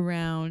have it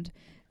around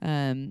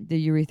the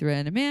urethra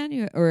in a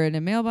man, or in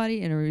a male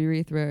body, and a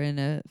urethra in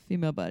a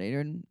female body,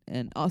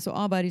 and also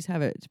all bodies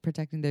have it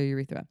protecting their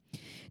urethra.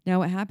 Now,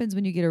 what happens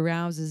when you get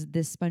aroused is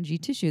this spongy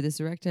tissue,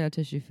 this erectile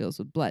tissue, fills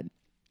with blood.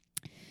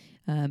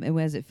 And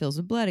as it fills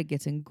with blood, it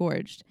gets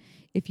engorged.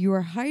 If you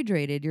are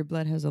hydrated, your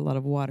blood has a lot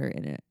of water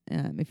in it.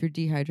 If you're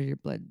dehydrated, your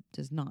blood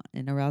does not.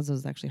 And arousal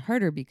is actually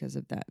harder because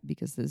of that,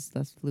 because there's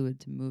less fluid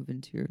to move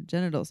into your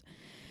genitals.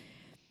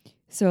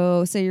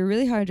 So say you're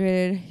really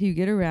hydrated, you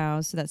get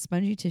aroused, so that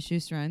spongy tissue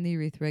surrounding the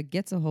urethra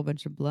gets a whole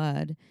bunch of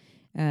blood.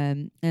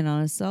 And on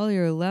a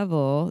cellular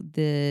level,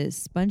 the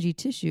spongy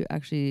tissue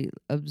actually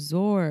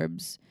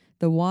absorbs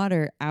the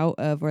water out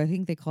of, or I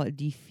think they call it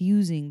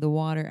diffusing the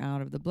water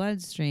out of the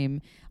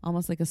bloodstream,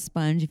 almost like a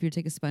sponge. If you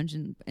take a sponge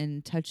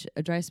and touch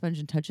a dry sponge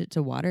and touch it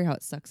to water, how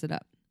it sucks it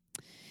up.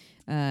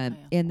 And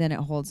then it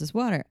holds this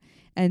water.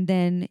 And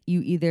then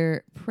you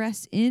either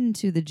press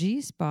into the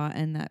G-spot,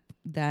 and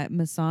that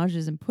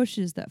massages and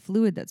pushes that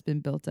fluid that's been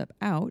built up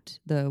out,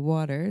 the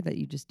water that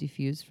you just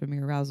diffused from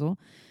your arousal,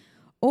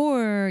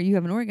 or you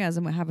have an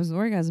orgasm. What happens with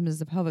orgasm is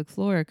the pelvic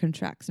floor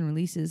contracts and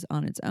releases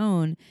on its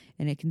own,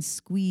 and it can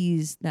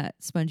squeeze that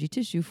spongy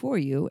tissue for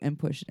you and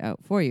push it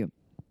out for you.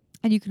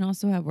 And you can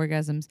also have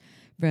orgasms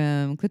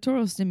from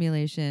clitoral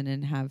stimulation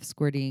and have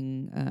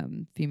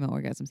squirting female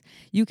orgasms.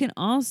 You can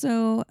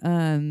also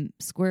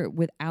squirt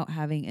without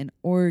having an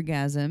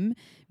orgasm,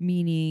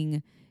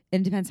 meaning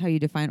it depends how you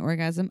define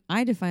orgasm.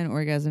 I define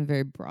orgasm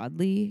very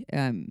broadly.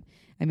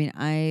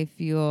 I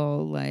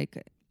feel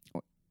like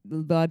a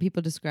lot of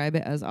people describe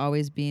it as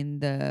always being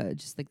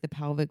just like the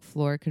pelvic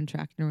floor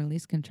contract and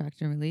release.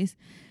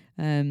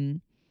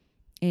 And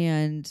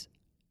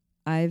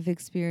I've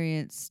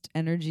experienced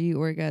energy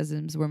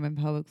orgasms where my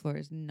pelvic floor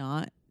is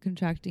not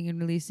contracting and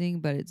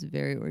releasing, but it's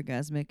very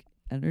orgasmic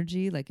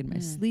energy, like in my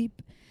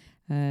sleep.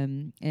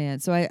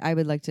 And so I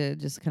would like to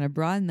just kind of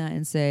broaden that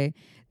and say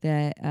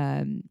that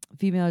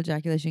female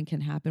ejaculation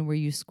can happen where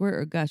you squirt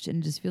or gush,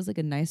 and it just feels like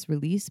a nice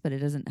release, but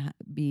it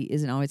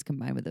isn't always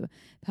combined with the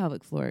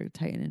pelvic floor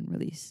tighten and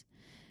release.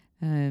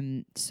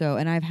 I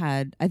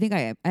think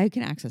I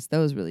can access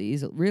those really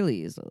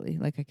easily.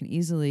 Like I can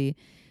easily.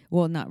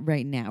 Well, not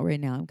right now.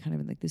 Right now, I'm kind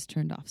of in like this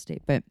turned off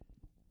state, but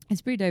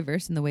it's pretty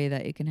diverse in the way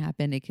that it can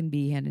happen. It can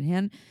be hand in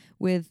hand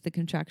with the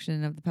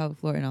contraction of the pelvic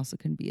floor, and also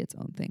can be its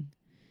own thing.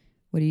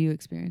 What do you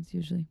experience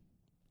usually?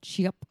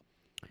 Yep.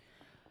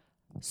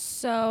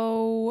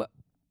 So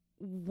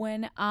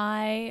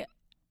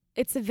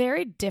it's a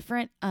very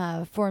different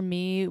for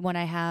me when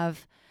I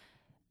have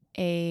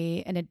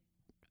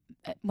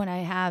when I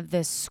have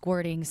this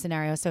squirting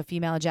scenario. So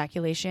female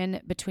ejaculation,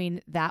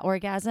 between that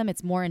orgasm,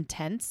 it's more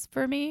intense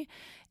for me.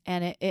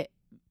 And it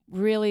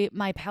really,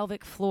 my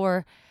pelvic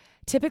floor,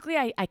 typically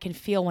I can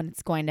feel when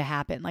it's going to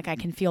happen. Like I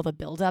can feel the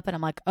buildup, and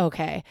I'm like,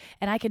 okay.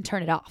 And I can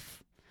turn it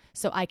off.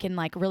 So I can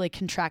like really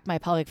contract my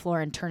pelvic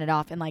floor and turn it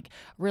off and like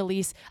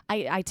release.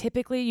 I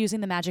typically,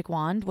 using the magic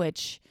wand,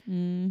 which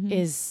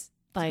is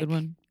Good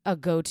one. a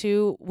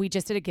go-to. We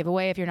just did a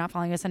giveaway. If you're not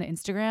following us on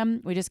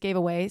Instagram, we just gave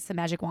away some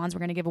magic wands. We're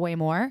going to give away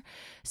more.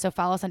 So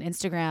follow us on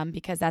Instagram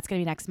because that's going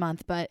to be next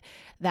month. But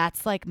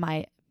that's like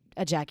my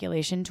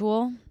ejaculation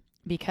tool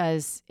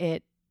because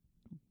it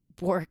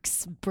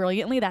works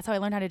brilliantly. That's how I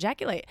learned how to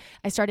ejaculate.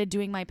 I started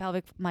doing my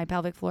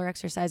pelvic floor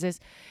exercises.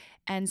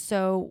 And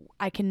so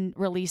I can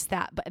release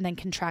that, and then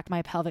contract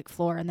my pelvic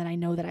floor. And then I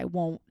know that I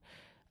won't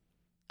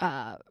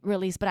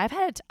release. But I've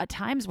had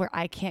times where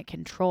I can't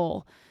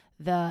control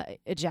the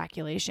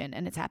ejaculation,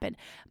 and it's happened.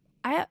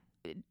 I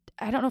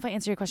don't know if I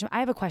answered your question. I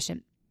have a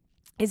question.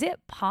 Is it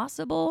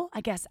possible?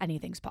 I guess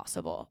anything's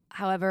possible.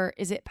 However,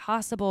 is it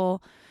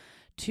possible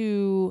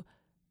to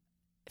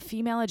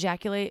female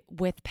ejaculate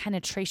with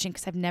penetration?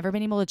 Because I've never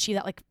been able to achieve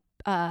that.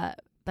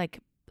 Like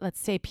let's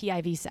say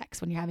PIV sex,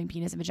 when you're having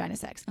penis and vagina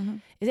sex. Uh-huh.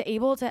 Is it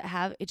able to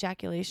have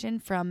ejaculation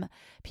from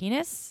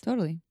penis?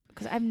 Totally.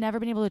 Because I've never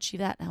been able to achieve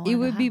that. It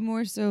would be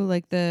more so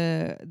like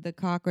the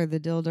cock or the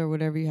dildo or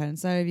whatever you had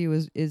inside of you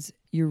is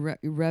you're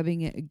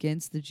rubbing it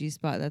against the G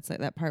spot. That's like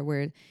that part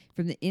where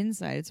from the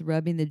inside it's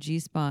rubbing the G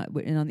spot,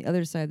 and on the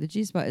other side of the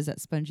G spot is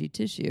that spongy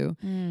tissue,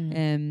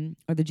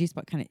 or the G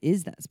spot kind of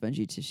is that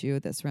spongy tissue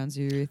that surrounds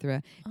your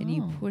urethra, and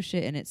you push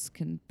it and it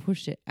can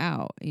push it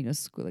out. You know,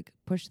 like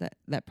push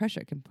that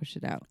pressure can push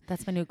it out.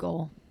 That's my new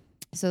goal.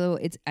 So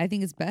I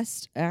think it's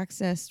best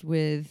accessed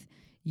with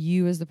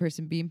you as the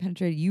person being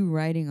penetrated, you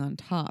riding on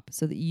top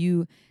so that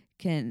you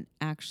can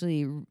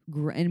actually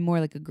in more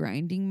like a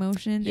grinding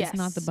motion. Yes. It's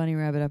not the bunny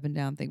rabbit up and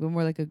down thing, but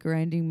more like a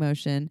grinding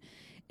motion.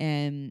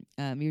 And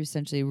you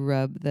essentially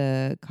rub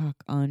the cock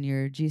on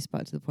your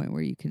G-spot to the point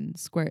where you can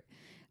squirt.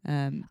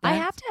 I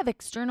have to have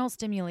external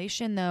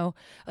stimulation though,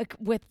 like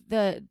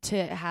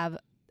to have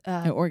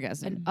an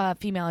orgasm,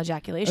 female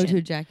ejaculation. Oh, to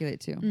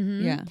ejaculate too.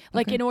 Mm-hmm. Yeah.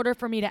 Like okay. in order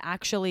for me to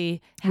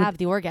actually have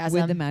the orgasm.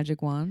 With the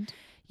magic wand?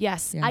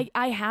 Yes. Yeah.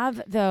 I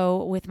have,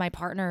 though, with my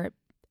partner,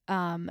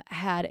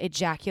 had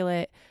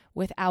ejaculate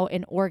without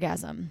an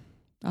orgasm.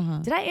 Uh-huh.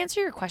 Did I answer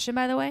your question,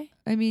 by the way?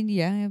 I mean,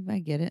 yeah, I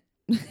get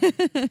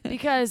it.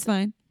 Because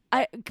fine.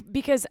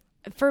 Because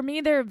for me,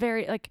 they're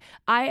very, like,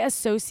 I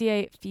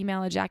associate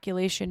female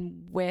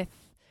ejaculation with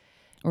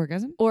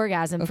orgasm.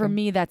 Okay. For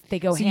me, that they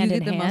go hand in hand. So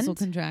you get the muscle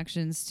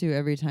contractions too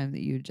every time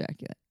that you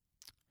ejaculate.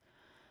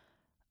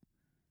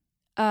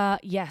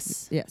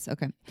 Yes. Yes.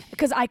 Okay.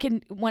 Because I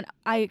can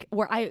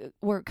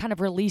we're kind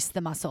of release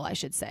the muscle, I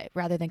should say,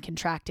 rather than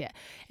contract it.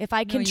 If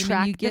I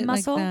contract the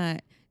muscle,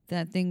 like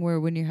that thing where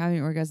when you're having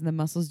an orgasm, the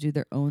muscles do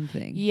their own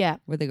thing. Yeah.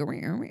 Where they go.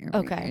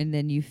 Okay. And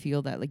then you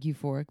feel that like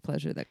euphoric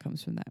pleasure that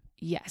comes from that.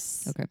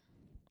 Yes. Okay.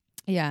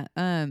 Yeah.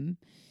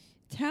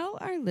 Tell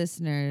our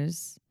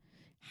listeners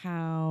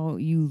how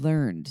you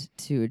learned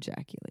to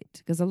ejaculate,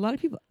 because a lot of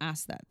people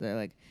ask that. They're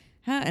like,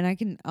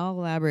 and I'll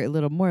elaborate a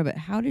little more, but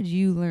how did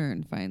you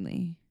learn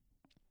finally?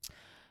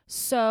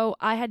 So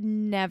I had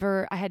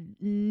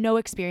no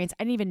experience.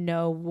 I didn't even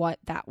know what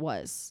that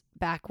was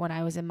back when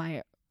I was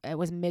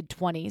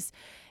mid-20s.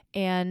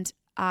 And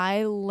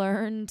I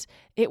learned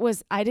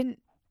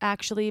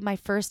my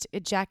first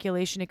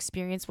ejaculation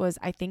experience was,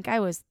 I think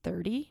I was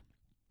 30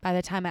 by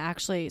the time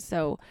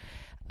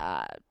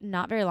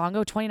not very long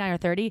ago, 29 or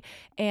 30.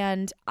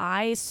 And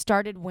I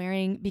started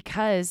wearing,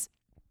 because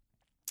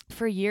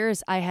for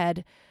years I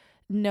had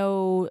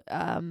no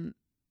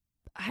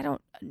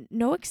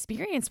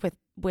experience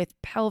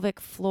with pelvic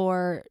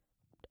floor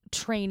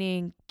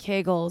training,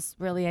 Kegels,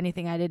 really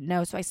anything I didn't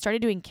know. So I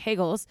started doing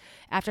Kegels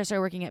after I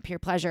started working at Pure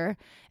Pleasure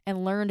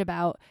and learned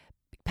about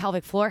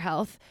pelvic floor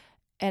health.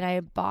 And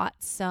I bought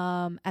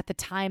some, at the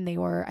time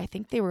I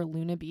think they were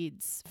Luna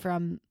beads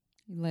from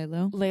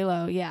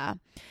Lalo, yeah.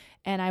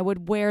 And I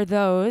would wear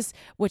those,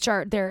 which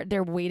are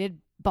they're weighted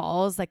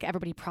balls. Like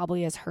everybody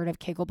probably has heard of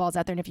Kegel balls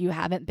out there. And if you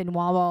haven't, Benoit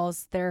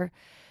balls, they're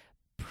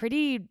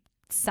pretty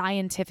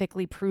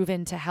scientifically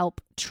proven to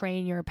help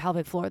train your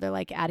pelvic floor. They're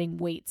like adding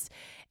weights.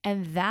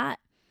 And that,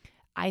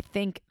 I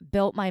think,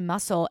 built my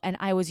muscle. And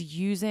I was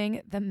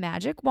using the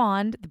magic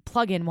wand, the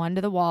plug-in one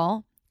to the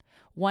wall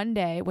one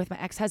day with my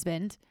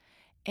ex-husband.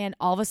 And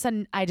all of a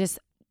sudden I just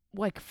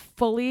like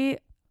fully,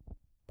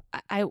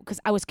 because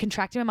I was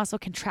contracting my muscle,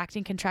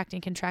 contracting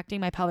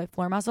my pelvic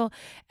floor muscle,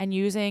 and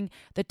using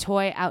the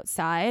toy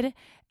outside.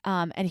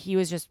 And he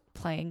was just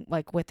playing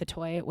like with the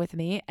toy with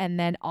me. And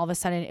then all of a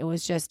sudden it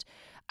was just,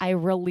 I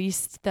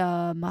released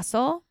the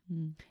muscle,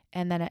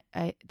 and then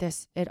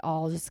it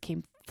all just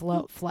came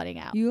flooding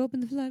out. You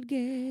opened the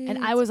floodgates.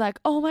 And I was like,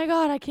 oh my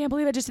God, I can't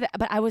believe I just did that.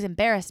 But I was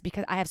embarrassed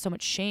because I have so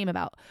much shame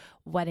about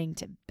wetting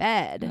to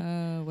bed.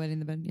 Wetting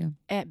the bed, yeah.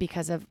 And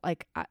because of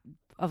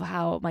of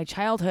how my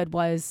childhood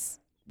was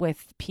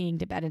with peeing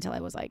to bed until I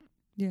was like,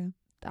 yeah,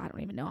 I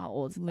don't even know how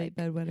old. Late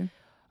bedwetter.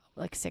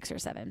 Like 6 or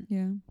 7.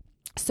 Yeah.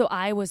 So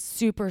I was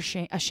super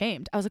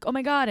ashamed. I was like, oh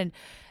my God.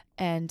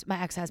 And my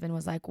ex-husband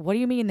was like, what do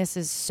you mean?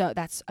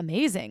 That's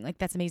amazing. Like,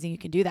 that's amazing. You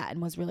can do that.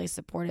 And was really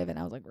supportive. And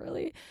I was like,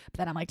 really? But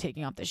then I'm like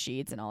taking off the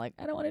sheets and all like,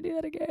 I don't want to do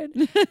that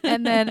again.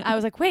 And then I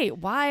was like, wait,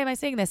 why am I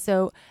saying this?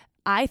 So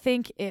I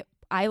think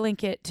I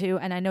link it to,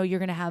 and I know you're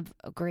going to have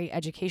a great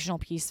educational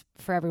piece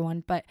for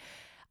everyone, but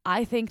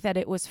I think that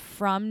it was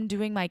from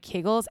doing my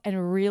Kegels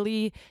and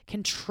really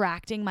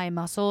contracting my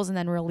muscles and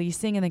then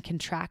releasing and then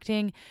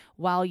contracting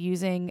while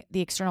using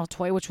the external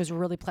toy, which was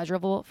really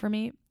pleasurable for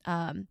me.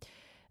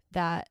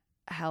 That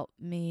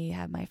helped me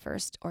have my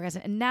first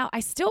orgasm. And now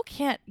I still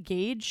can't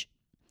gauge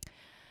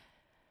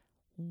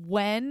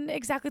when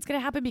exactly it's going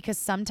to happen, because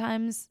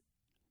sometimes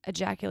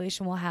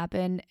ejaculation will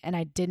happen and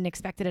I didn't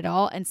expect it at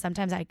all. And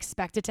sometimes I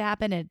expect it to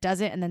happen and it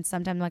doesn't. And then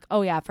sometimes I'm like,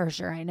 oh yeah, for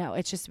sure, I know.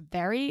 It's just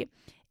very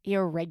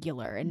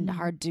irregular and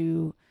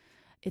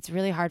it's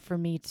really hard for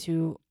me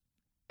to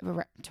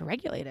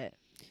regulate it.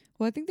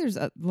 Well, I think there's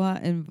a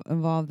lot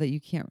involved that you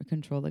can't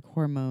control, like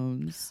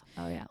hormones.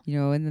 Oh yeah. You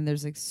know, and then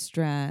there's like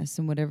stress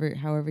and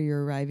however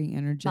you're arriving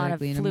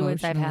energetically and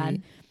fluids emotionally. I've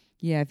had.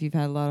 Yeah, if you've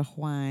had a lot of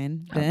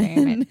wine,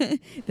 then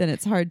then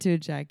it's hard to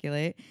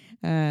ejaculate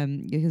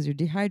because you're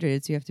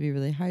dehydrated. So you have to be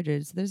really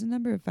hydrated. So there's a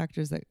number of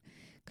factors that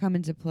come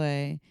into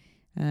play.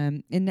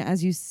 And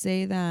as you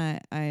say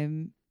that,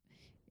 I'm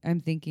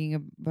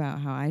thinking about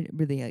how I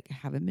really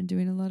haven't been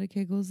doing a lot of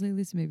Kegels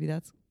lately. So maybe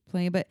that's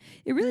playing. But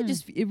it really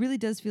it really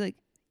does feel like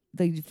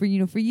for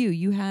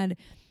you had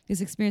this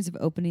experience of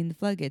opening the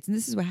floodgates. And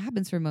this is what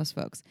happens for most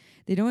folks.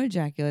 They don't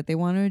ejaculate. They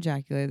want to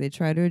ejaculate. They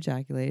try to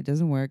ejaculate. It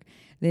doesn't work.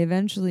 They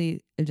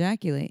eventually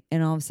ejaculate,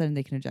 and all of a sudden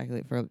they can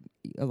ejaculate for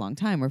a long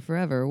time or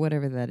forever or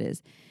whatever that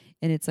is.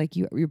 And it's like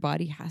your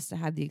body has to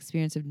have the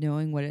experience of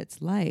knowing what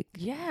it's like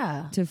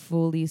to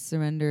fully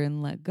surrender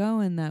and let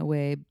go in that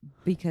way,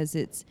 because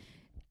it's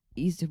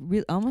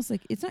almost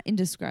like, it's not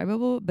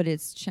indescribable, but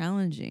it's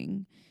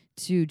challenging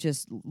to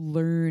just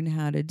learn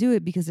how to do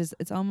it, because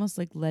it's almost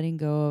like letting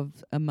go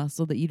of a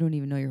muscle that you don't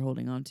even know you're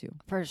holding on to.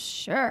 For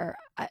sure.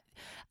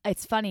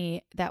 It's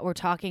funny that we're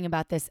talking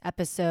about this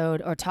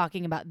episode, or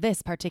talking about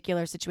this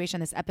particular situation,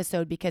 this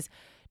episode, because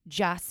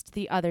just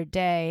the other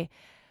day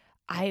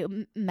I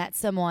met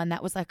someone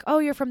that was like, oh,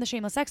 you're from the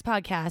Shameless Sex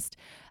podcast.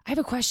 I have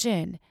a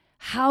question.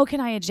 How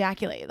can I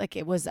ejaculate? Like,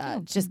 it was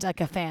just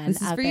like a fan this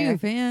is out for there. You,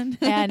 fan.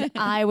 And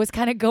I was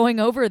kind of going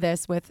over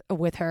this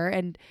with her,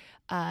 and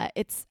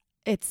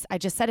I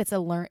just said it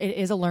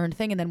is a learned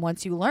thing. And then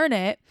once you learn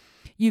it,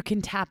 you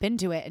can tap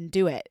into it and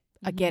do it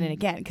again and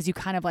again, because you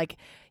kind of like,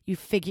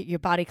 your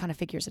body kind of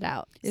figures it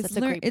out. So that's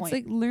a great point. It's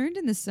like learned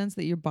in the sense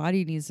that your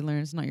body needs to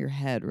learn. It's not your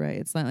head, right?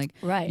 It's not like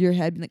your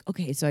head being like,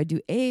 okay, so I do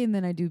A and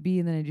then I do B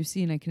and then I do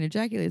C and I can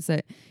ejaculate. It's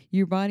that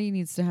your body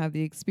needs to have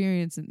the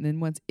experience, and then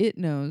once it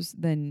knows,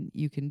 then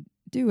you can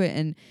do it.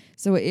 And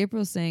so what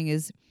April's saying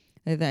is,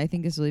 that I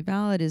think is really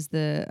valid, is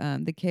the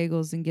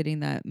Kegels and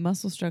getting that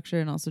muscle structure,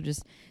 and also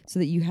just so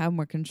that you have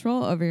more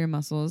control over your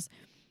muscles.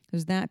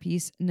 There's that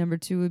piece. Number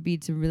 2 would be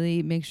to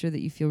really make sure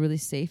that you feel really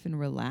safe and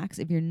relaxed.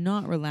 If you're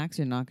not relaxed,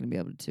 you're not going to be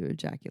able to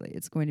ejaculate.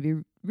 It's going to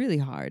be really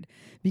hard,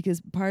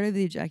 because part of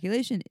the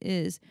ejaculation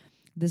is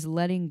this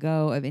letting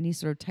go of any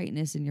sort of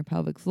tightness in your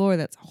pelvic floor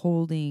that's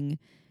holding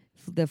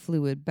the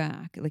fluid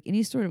back. Like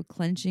any sort of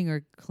clenching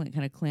or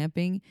kind of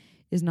clamping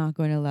is not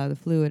going to allow the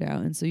fluid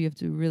out. And so you have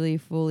to really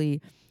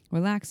fully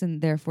relax,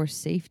 and therefore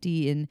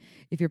safety. And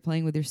if you're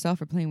playing with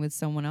yourself or playing with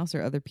someone else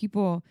or other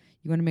people,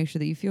 you want to make sure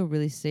that you feel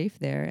really safe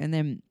there. And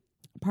then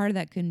part of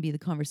that can be the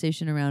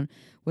conversation around,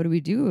 what do we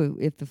do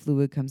if the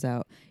fluid comes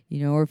out,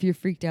 or if you're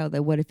freaked out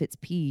that what if it's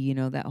pee,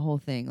 that whole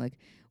thing, like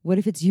what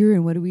if it's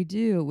urine, what do we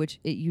do? Which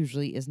it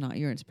usually is not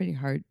urine. It's pretty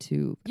hard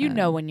to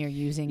when you're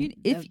using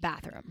the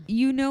bathroom,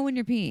 when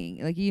you're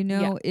peeing, like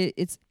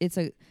it's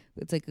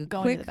like a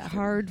quick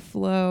hard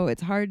flow.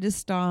 It's hard to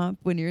stop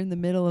when you're in the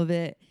middle of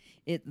it.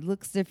 It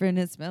looks different.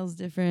 It smells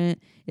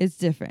different. It's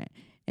different.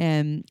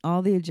 And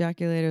all the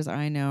ejaculators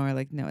I know are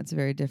like, no, it's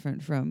very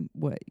different from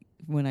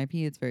when I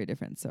pee, it's very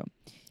different. So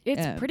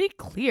it's pretty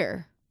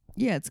clear.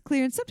 Yeah, it's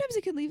clear. And sometimes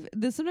it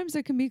can sometimes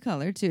there can be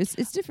color too.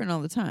 It's different all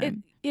the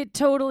time. It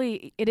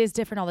totally is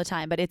different all the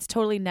time, but it's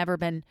totally never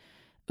been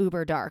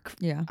uber dark.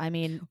 Yeah. I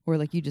mean, or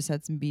like you just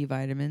had some B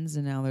vitamins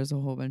and now there's a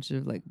whole bunch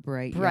of like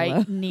bright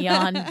yellow.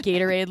 Neon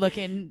Gatorade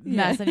looking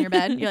mess in your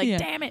bed. You're like,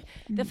 damn it.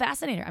 The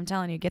fascinator. I'm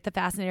telling you, get the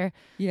fascinator.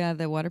 Yeah,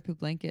 the waterproof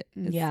blanket.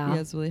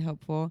 It's really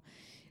helpful.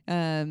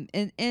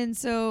 And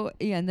so,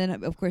 and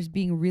then of course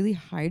being really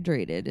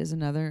hydrated is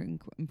another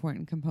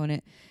important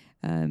component.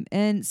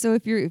 And so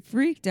if you're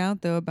freaked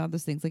out though about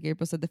those things, like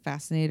April said, the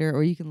fascinator,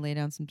 or you can lay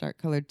down some dark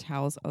colored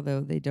towels, although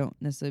they don't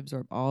necessarily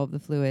absorb all of the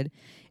fluid,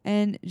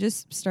 and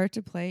just start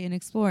to play and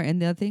explore.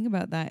 And the other thing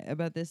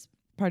about this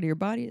part of your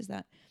body is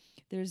that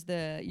there's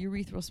the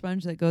urethral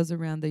sponge that goes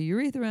around the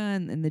urethra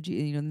and the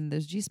G, and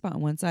there's G-spot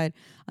on one side.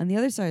 On the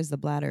other side is the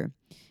bladder.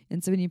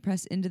 And so when you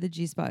press into the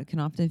G-spot, it can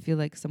often feel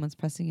like someone's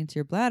pressing into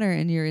your bladder,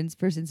 and your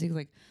first instinct is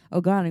like,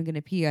 oh God, I'm going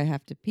to pee, I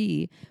have to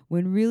pee.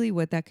 When really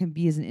what that can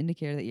be is an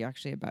indicator that you're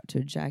actually about to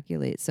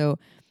ejaculate. So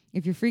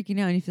if you're freaking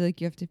out and you feel like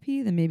you have to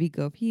pee, then maybe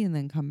go pee and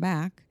then come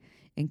back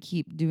and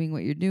keep doing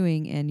what you're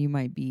doing, and you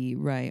might be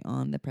right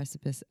on the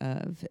precipice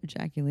of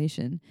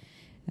ejaculation.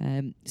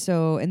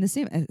 So, and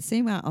the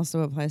same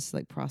also applies to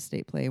like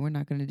prostate play. We're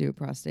not going to do a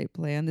prostate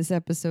play on this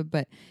episode,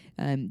 but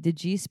the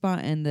G-spot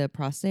and the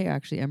prostate are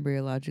actually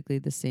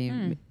embryologically the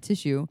same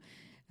tissue.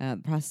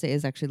 Prostate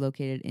is actually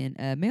located in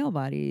a male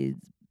body,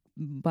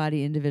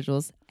 body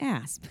individual's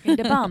ass. In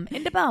the bum.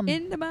 In the bum.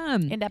 In the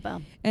bum. In the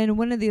bum. And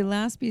one of the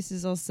last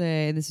pieces I'll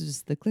say, and this is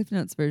just the Cliff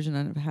Notes version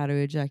of how to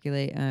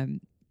ejaculate,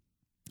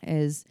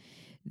 is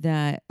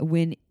that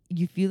when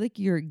you feel like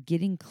you're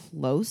getting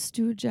close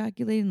to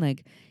ejaculating,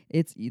 like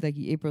it's like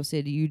April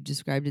said, you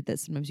described it that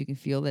sometimes you can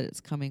feel that it's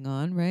coming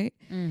on, right?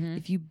 Mm-hmm.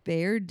 If you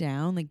bear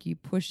down, like you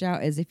push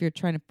out as if you're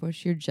trying to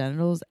push your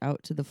genitals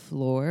out to the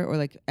floor, or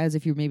like as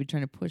if you're maybe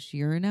trying to push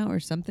urine out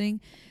or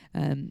something,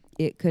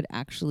 it could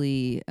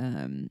actually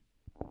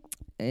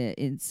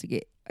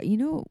instigate.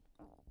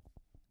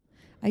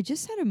 I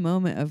just had a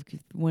moment of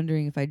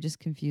wondering if I just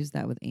confused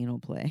that with anal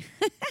play.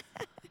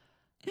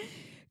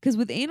 Because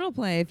with anal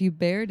play, if you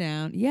bear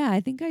down, I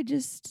think I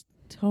just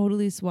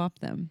totally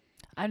swapped them.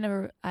 I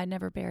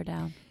never bear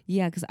down.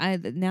 Yeah, because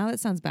now that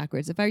sounds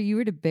backwards. If you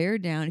were to bear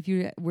down, if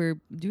you were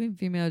doing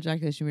female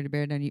ejaculation, you were to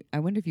bear down, I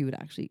wonder if you would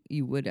actually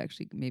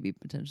maybe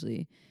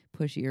potentially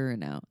push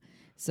urine out.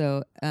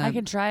 So I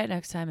can try it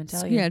next time and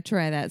tell you. Yeah,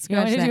 try that. You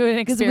want me to do an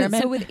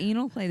experiment? So with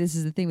anal play, this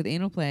is the thing with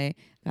anal play.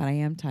 God, I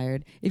am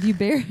tired. If you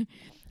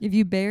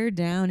bear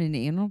down in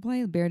anal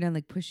play, bear down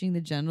like pushing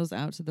the genitals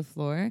out to the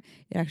floor,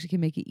 it actually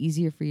can make it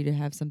easier for you to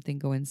have something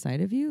go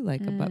inside of you,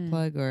 like a butt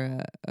plug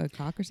or a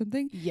cock or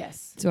something.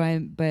 Yes. So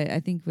but I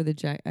think with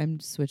I'm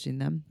switching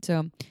them.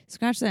 So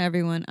scratch that,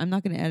 everyone. I'm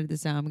not going to edit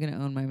this out. I'm going to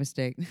own my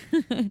mistake.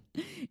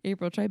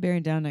 April, try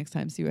bearing down next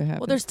time. See what happens.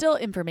 Well, there's still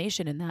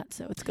information in that,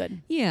 so it's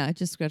good. Yeah,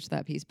 just scratch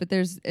that piece. But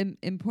there's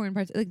important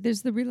parts. Like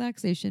there's the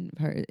relaxation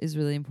part is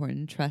really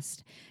important.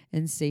 Trust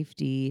and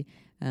safety.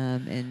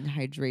 And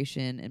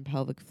hydration and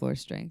pelvic floor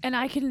strength. And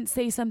I can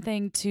say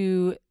something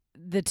to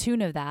the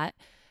tune of that.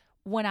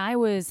 When I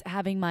was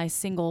having my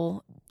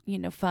single,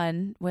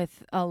 fun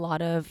with a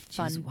lot of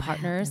fun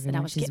partners, and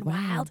I was getting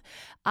wild,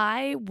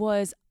 I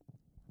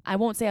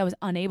won't say I was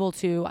unable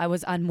to, I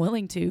was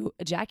unwilling to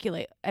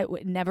ejaculate.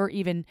 It never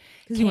even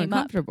came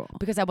up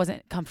because I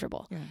wasn't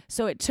comfortable. Yeah.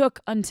 So it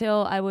took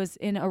until I was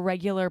in a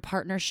regular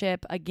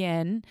partnership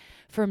again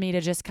for me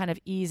to just kind of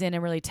ease in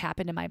and really tap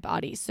into my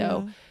body.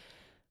 So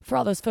for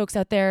all those folks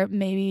out there,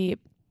 maybe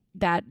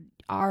that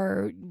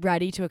are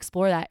ready to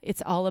explore that,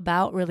 it's all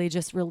about really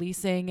just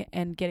releasing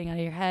and getting out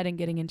of your head and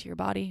getting into your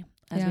body,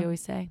 as we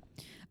always say.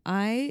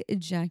 I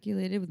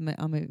ejaculated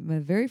on my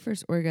very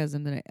first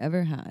orgasm that I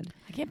ever had.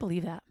 I can't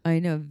believe that. I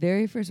know.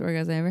 Very first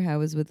orgasm I ever had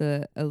was with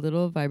a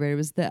little vibrator. It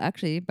was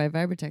actually by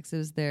Vibratex. It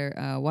was their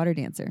water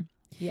dancer.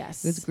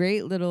 Yes. It was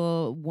great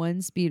little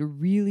 1-speed,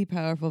 really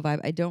powerful vibe.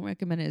 I don't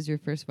recommend it as your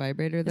first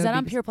vibrator, though. Is that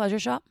on Pure Pleasure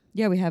Shop?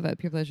 Yeah, we have it at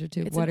Pure Pleasure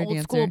too. It's water an old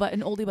dancer. school, but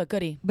an oldie but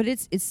goodie. But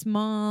it's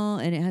small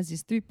and it has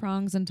these 3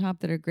 prongs on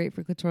top that are great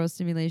for clitoral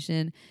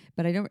stimulation.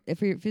 But I don't.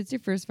 If it's your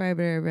first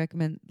vibrator, I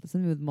recommend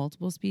something with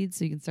multiple speeds,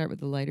 so you can start with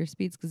the lighter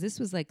speeds, because this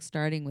was like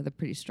starting with a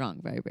pretty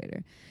strong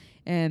vibrator.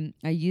 And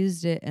I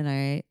used it and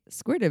I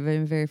squirted in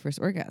my very first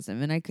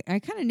orgasm. And I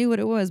kind of knew what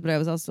it was, but I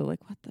was also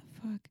like, what the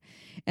fuck?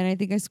 And I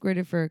think I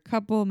squirted for a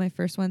couple of my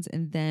first ones,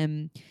 and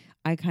then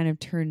I kind of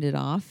turned it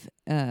off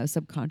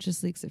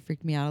subconsciously because it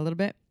freaked me out a little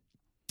bit.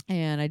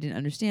 And I didn't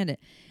understand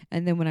it.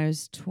 And then when I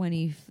was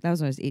 20, that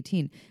was when I was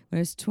 18. When I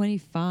was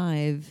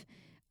 25,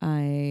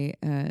 I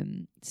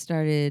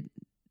started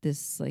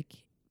this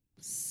like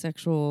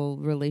sexual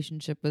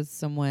relationship with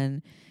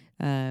someone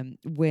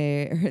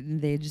where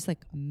they just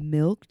like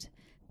milked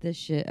the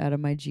shit out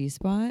of my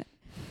G-spot,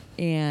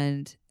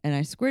 and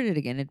I squirted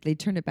again. They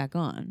turned it back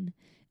on,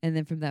 and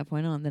then from that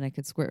point on, then I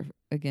could squirt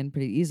again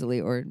pretty easily,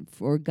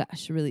 or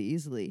gush really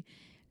easily.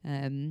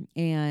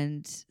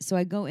 And so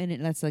I go in,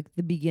 and that's like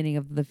the beginning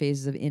of the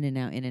phases of in and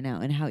out,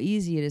 and how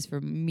easy it is for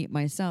me,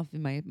 myself,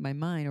 in my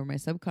mind or my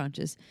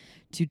subconscious,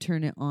 to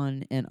turn it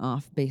on and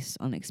off based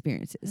on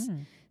experiences.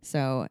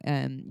 So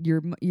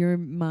your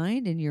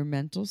mind and your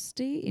mental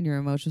state and your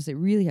emotional state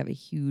really have a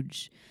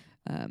huge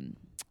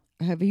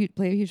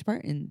play a huge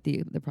part in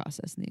the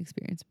process and the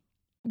experience.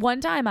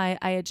 One time I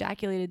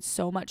ejaculated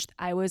so much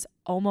I was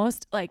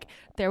almost like,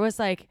 there was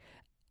like,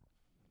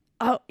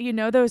 oh,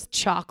 those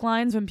chalk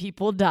lines when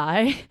people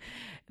die,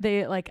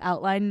 they like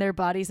outline their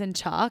bodies in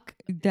chalk.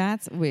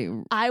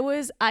 I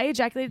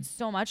ejaculated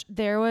so much.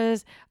 There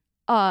was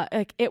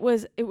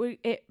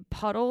it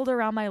puddled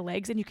around my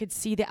legs, and you could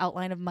see the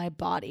outline of my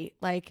body.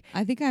 Like,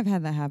 I think I've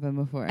had that happen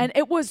before. And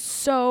there was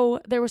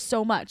so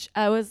much.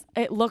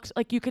 It looked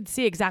like you could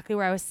see exactly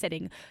where I was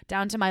sitting,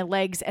 down to my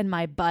legs and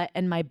my butt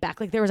and my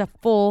back. Like there was a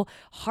full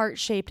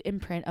heart-shaped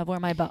imprint of where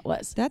my butt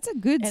was. That's a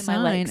good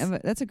sign.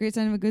 That's a great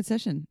sign of a good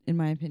session, in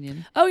my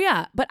opinion. Oh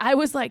yeah, but I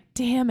was like,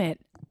 damn it,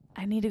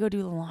 I need to go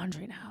do the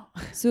laundry now.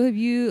 So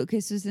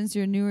so since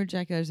you're a newer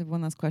ejaculator, I just have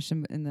one last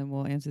question, and then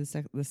we'll answer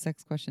the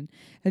sex question.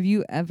 Have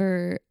you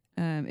ever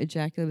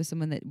ejaculated with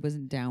someone that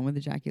wasn't down with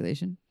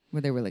ejaculation,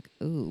 where they were like,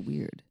 oh,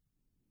 weird?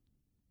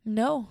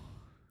 No,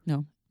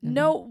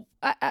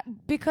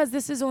 because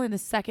this is only the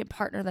second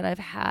partner that I've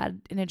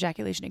had an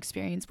ejaculation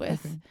experience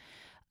with. Okay.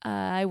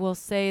 I will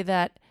say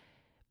that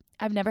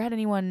I've never had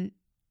anyone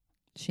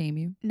shame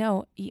you.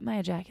 No, eat my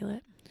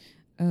ejaculate.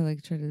 Oh,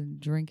 like try to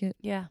drink it?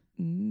 Yeah.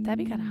 That'd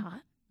be kind of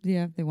hot.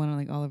 Yeah, they want it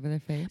like all over their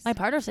face. My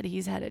partner said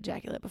he's had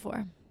ejaculate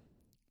before.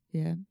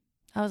 Yeah.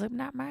 I was like,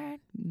 not mine.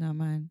 Not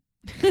mine.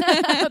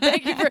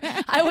 Thank you for.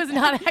 I was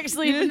not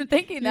actually even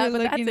thinking that, You're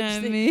but that's looking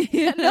at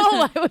interesting. me.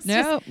 No, I was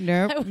nope,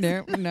 just.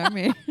 nope, not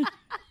me.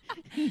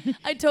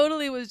 I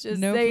totally was just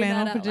No saying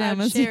flannel that out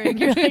pajamas. loud, sharing.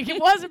 You're like,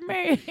 it wasn't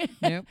me.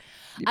 Nope.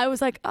 I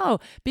was like,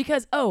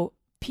 because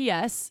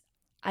P.S.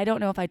 I don't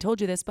know if I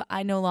told you this, but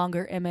I no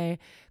longer am a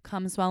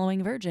cum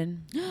swallowing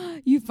virgin.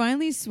 You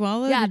finally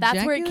swallowed. Yeah,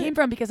 that's where ejaculate? it came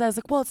from, because I was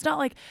like, well, it's not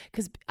like,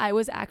 because I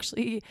was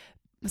actually,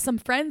 some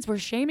friends were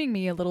shaming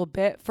me a little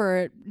bit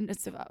for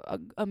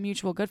a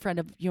mutual good friend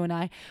of you and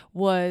I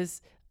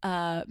was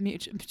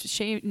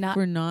shame not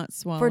for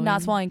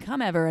not swallowing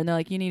cum ever, and they're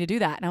like, you need to do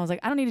that, and I was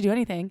like, I don't need to do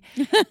anything.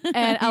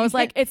 And I was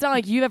like, it's not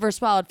like you've ever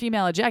swallowed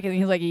female ejaculate.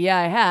 He was like, yeah,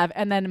 I have.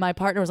 And then my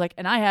partner was like,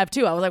 and I have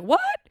too. I was like, what?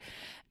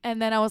 And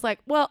then I was like,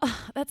 well,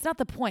 that's not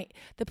the point.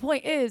 The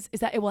point is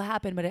that it will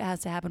happen, but it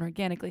has to happen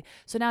organically.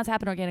 So now it's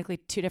happened organically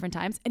 2 different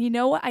times. And you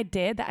know what I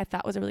did that I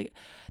thought was the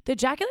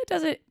ejaculate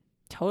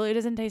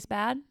doesn't taste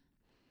bad.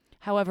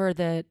 However,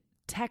 the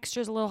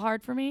texture's a little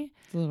hard for me.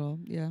 a little,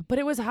 yeah. But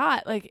it was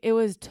hot. Like, it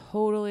was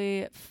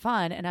totally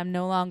fun. And I'm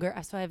no longer,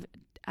 so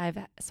I've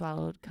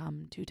swallowed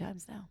cum 2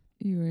 times now.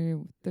 You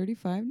were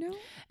 35 now?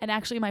 And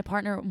actually my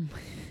partner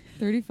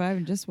 35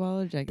 and just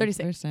swallowed ejaculate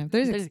 36. first time.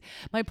 36.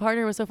 My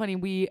partner was so funny.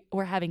 We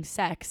were having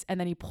sex and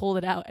then he pulled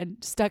it out and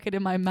stuck it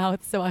in my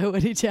mouth so I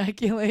would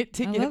ejaculate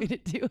to get me to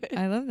do it.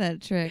 I love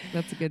that trick.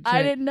 That's a good trick.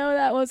 I didn't know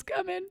that was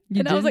coming.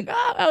 I was like,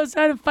 I was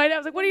trying to fight it. I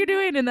was like, what are you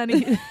doing? And then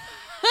he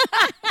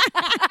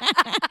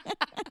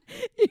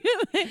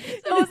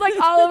it was like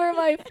all over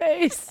my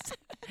face.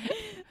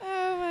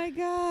 Oh my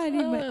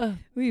God.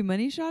 He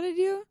money shotted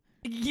you?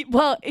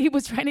 Well, he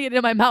was trying to get it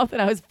in my mouth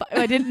and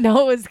I didn't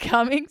know it was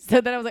coming.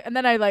 So then I was like, and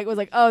then I was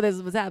like, oh, this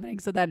is what's happening.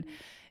 So then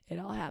it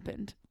all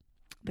happened.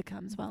 The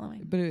cum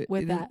swallowing. But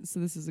with that. So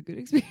this is a good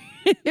experience.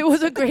 It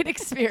was a great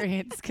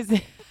experience because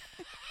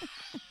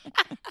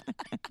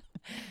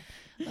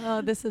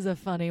oh, this is a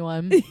funny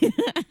one.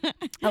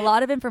 A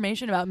lot of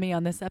information about me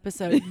on this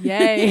episode.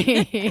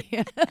 Yay.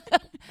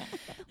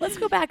 Let's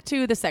go back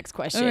to the sex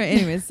question. All right,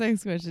 anyways,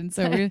 sex question.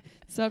 So we're going to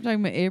stop talking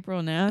about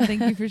April now.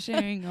 Thank you for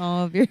sharing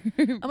all of your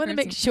I'm going to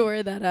make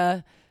sure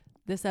that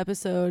this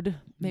episode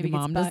maybe the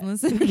mom doesn't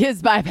listen.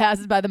 Gets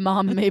bypassed by the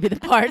mom and maybe the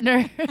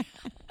partner.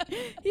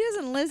 He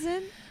doesn't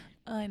listen.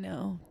 I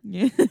know.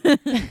 Yeah.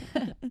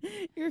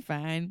 You're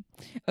fine.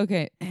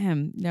 Okay.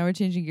 Now we're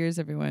changing gears,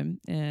 everyone.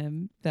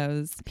 That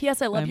was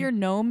P.S. I love your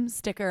gnome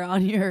sticker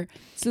on your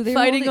they're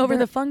fighting over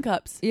the fun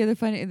cups. Yeah, they're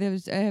fighting.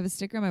 I have a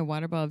sticker on my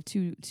water bottle of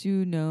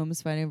two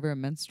gnomes fighting over a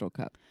menstrual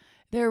cup.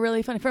 They're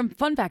really funny. From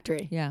Fun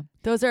Factory. Yeah.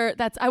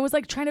 I was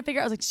like trying to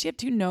figure out, I was like, does she have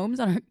 2 gnomes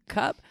on her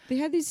cup? They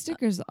had these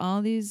stickers,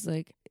 all these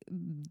like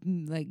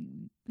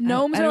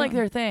gnomes are like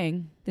their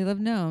thing. They love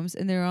gnomes,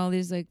 and they're all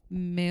these like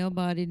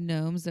male-bodied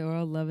gnomes that were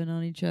all loving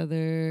on each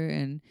other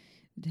and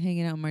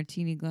hanging out in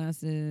martini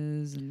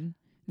glasses, and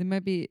they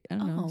might be, I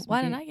don't know.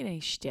 Why didn't I get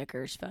any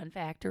stickers, Fun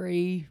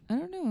Factory? I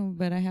don't know,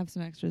 but I have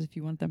some extras if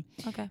you want them.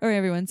 Okay. All right,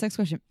 everyone, sex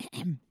question.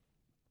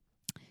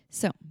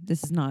 So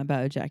this is not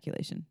about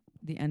ejaculation.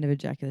 The end of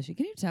ejaculation.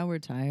 Can you tell we're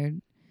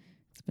tired?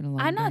 It's been a long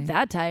day. I'm not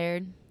that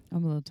tired.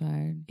 I'm a little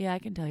tired. Yeah, I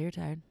can tell you're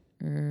tired.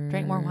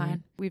 Drink more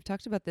wine. We've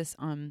talked about this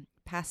on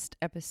past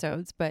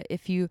episodes, but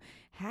if you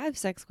have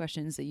sex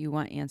questions that you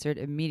want answered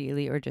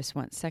immediately or just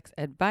want sex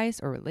advice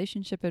or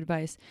relationship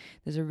advice,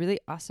 there's a really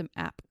awesome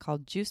app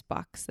called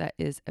Juicebox that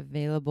is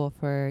available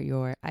for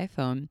your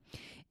iPhone.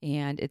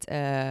 And it's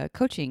a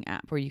coaching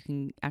app where you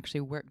can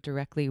actually work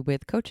directly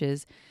with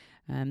coaches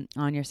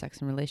on your sex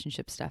and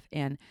relationship stuff.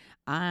 And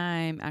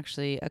I'm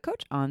actually a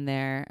coach on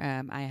there.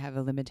 I have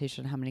a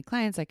limitation on how many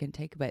clients I can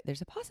take, but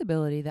there's a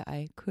possibility that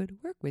I could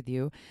work with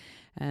you.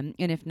 And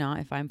if not,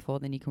 if I'm full,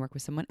 then you can work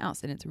with someone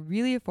else. And it's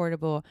really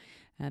affordable.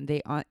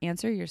 They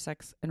answer your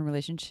sex and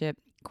relationship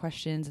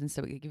questions, and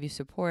so it give you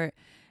support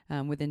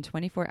within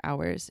 24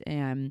 hours.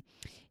 And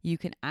you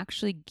can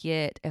actually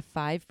get a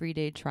 5 free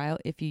day trial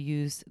if you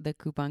use the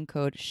coupon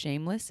code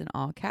SHAMELESS in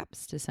all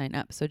caps to sign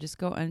up. So just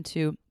go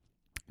onto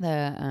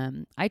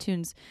the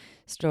iTunes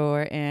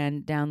store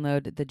and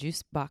download the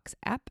Juicebox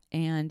app,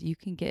 and you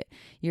can get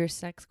your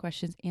sex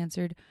questions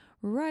answered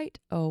right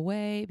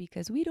away,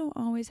 because we don't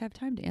always have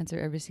time to answer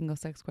every single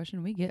sex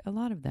question. We get a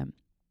lot of them.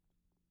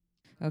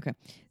 Okay.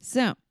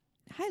 So,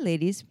 hi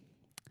ladies.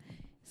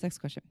 Sex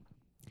question.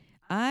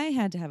 I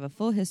had to have a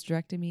full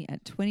hysterectomy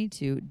at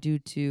 22 due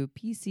to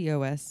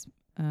PCOS.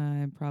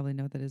 I probably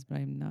know what that is, but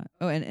I'm not.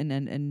 Oh, and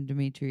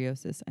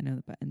endometriosis. I know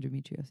about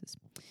endometriosis.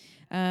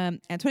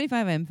 At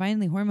 25, I am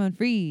finally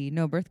hormone-free.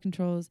 No birth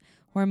controls,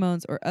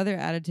 hormones, or other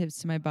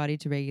additives to my body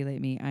to regulate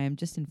me. I am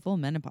just in full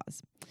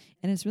menopause.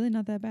 And it's really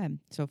not that bad.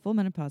 So full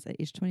menopause at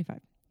age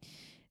 25.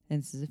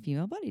 And this is a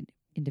female-bodied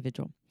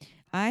individual.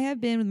 I have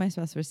been with my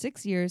spouse for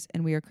 6 years,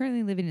 and we are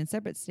currently living in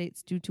separate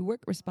states due to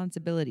work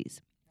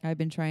responsibilities. I've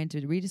been trying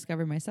to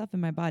rediscover myself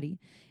and my body,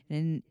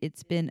 and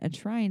it's been a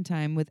trying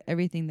time with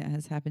everything that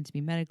has happened to me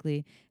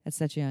medically at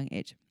such a young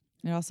age.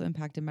 It also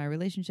impacted my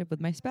relationship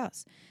with my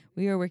spouse.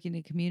 We are working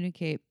to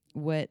communicate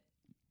what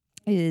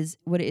it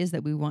is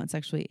that we want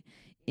sexually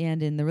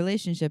and in the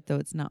relationship, though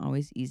it's not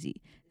always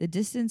easy. The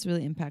distance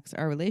really impacts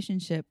our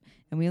relationship,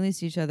 and we only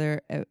see each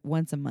other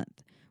once a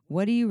month.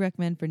 What do you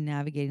recommend for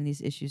navigating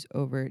these issues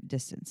over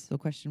distance? So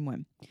question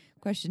 1.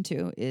 Question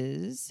 2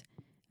 is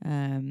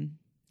coming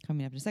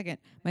up in a second.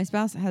 My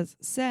spouse has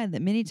said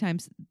that many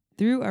times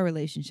through our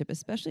relationship,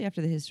 especially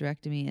after the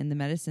hysterectomy and the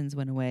medicines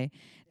went away,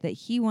 that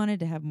he wanted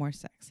to have more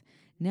sex.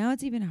 Now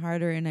it's even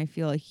harder, and I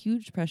feel a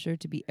huge pressure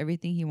to be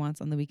everything he wants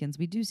on the weekends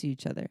we do see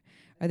each other.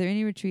 Are there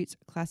any retreats,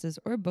 classes,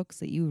 or books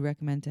that you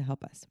recommend to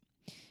help us?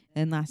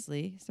 And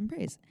lastly, some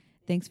praise.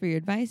 Thanks for your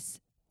advice.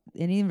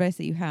 Any advice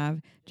that you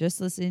have, just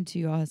listening to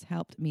you all has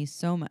helped me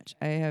so much.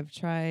 I have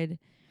tried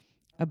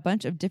a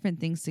bunch of different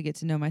things to get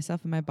to know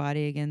myself and my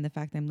body. Again, the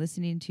fact I'm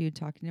listening to you,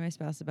 talking to my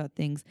spouse about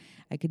things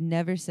I could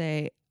never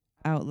say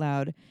out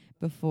loud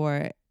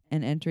before,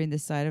 and entering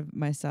this side of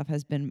myself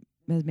has made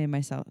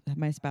my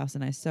spouse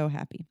and I so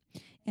happy.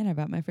 And I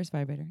bought my first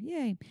vibrator.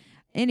 Yay.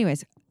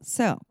 Anyways,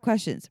 so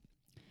questions.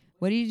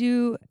 What do you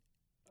do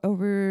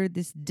over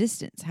this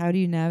distance? How do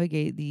you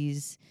navigate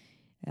these,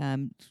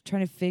 trying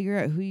to figure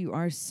out who you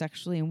are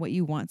sexually and what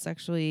you want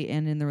sexually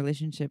and in the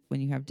relationship when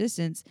you have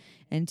distance?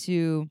 And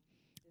 2,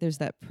 there's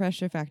that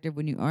pressure factor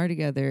when you are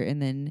together and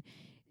then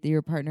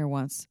your partner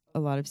wants a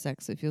lot of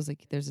sex. So it feels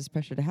like there's this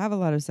pressure to have a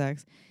lot of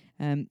sex.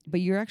 But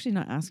you're actually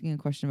not asking a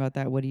question about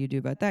that. What do you do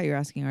about that? You're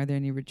asking, are there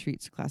any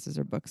retreats, classes,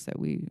 or books that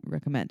we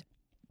recommend?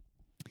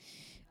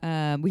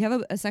 We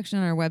have a section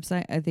on our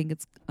website. I think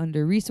it's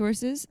under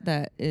resources.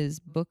 That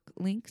is book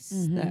links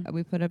that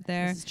we put up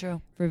there. This is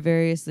true. For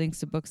various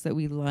links to books that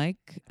we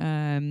like.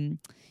 And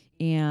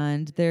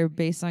they're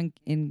based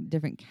in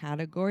different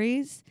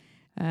categories.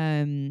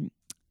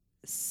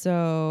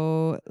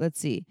 So let's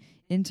see.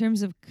 In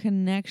terms of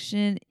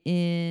connection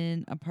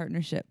in a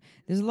partnership,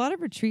 there's a lot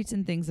of retreats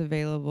and things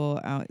available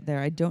out there.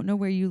 I don't know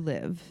where you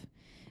live,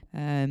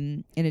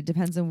 and it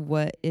depends on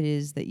what it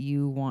is that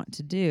you want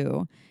to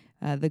do.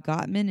 The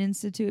Gottman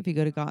Institute, if you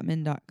go to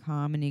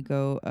gottman.com and you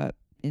go up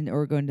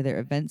or go into their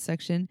events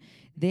section,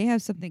 they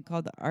have something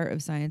called the Art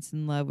of Science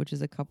and Love, which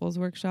is a couples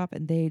workshop,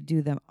 and they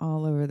do them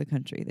all over the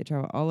country. They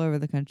travel all over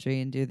the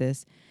country and do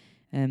this.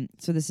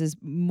 So this is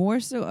more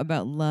so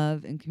about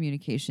love and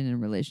communication and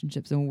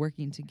relationships and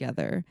working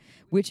together,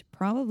 which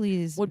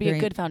probably would be a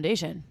good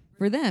foundation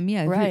for them.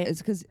 Yeah, right. It's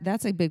because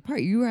that's a big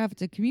part. You have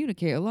to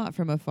communicate a lot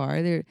from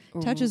afar. Their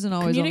touch isn't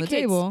always on the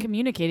table.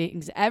 Communicating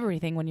is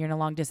everything when you're in a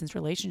long distance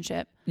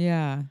relationship.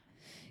 Yeah.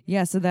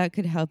 Yeah, so that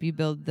could help you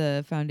build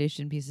the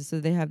foundation pieces. So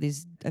they have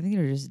these, I think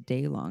they're just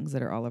day-longs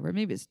that are all over.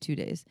 Maybe it's 2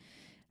 days.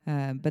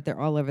 But they're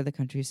all over the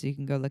country, so you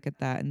can go look at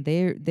that. And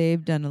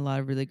they've done a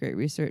lot of really great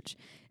research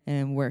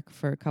and work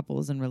for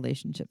couples and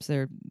relationships.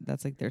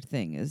 That's like their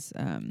thing. Is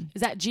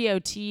that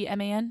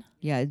GOTMAN?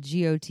 Yeah,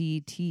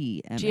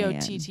 GOTTMAN.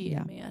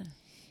 GOTTMAN.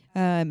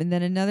 And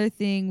then another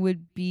thing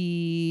would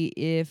be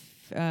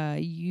if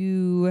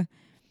you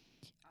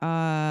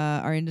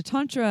are into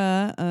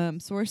Tantra,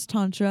 Source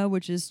Tantra,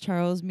 which is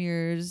Charles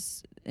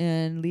Mears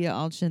and Leah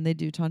Alchin. They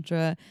do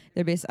Tantra.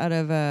 They're based out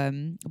of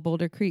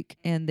Boulder Creek,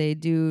 and they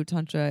do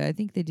Tantra. I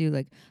think they do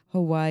like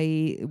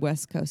Hawaii,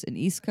 West Coast, and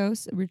East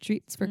Coast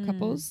retreats for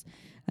couples.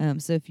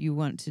 So if you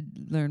want to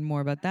learn more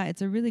about that,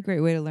 it's a really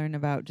great way to learn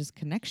about just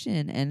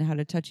connection and how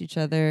to touch each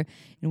other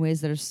in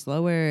ways that are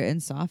slower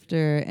and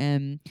softer,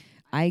 and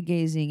eye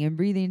gazing and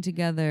breathing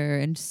together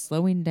and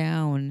slowing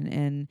down.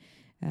 And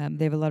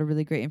they have a lot of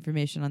really great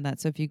information on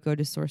that. So if you go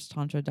to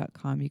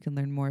sourcetantra.com, you can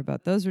learn more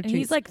about those retreats. And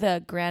he's like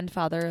the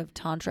grandfather of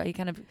Tantra. He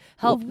kind of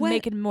helped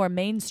make it more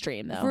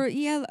mainstream, though.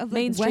 Of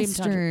mainstream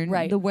Western, Tantra.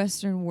 Right. The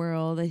Western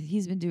world.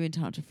 He's been doing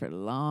Tantra for a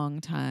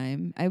long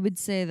time. I would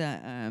say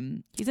that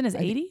he's in his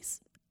 80s,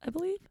 I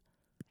believe.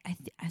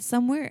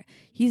 Somewhere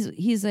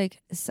he's like,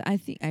 I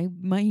think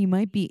he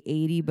might be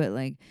 80, but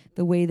like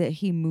the way that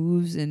he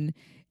moves and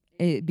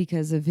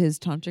because of his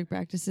tantric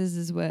practices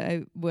is what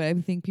I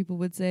think people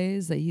would say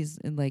is that he's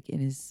in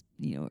his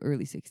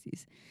early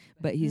 60s,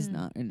 but he's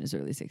not in his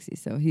early 60s.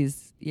 So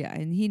he's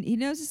and he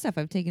knows his stuff.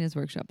 I've taken his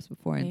workshops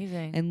before,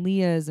 and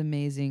Leah is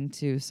amazing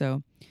too.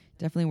 So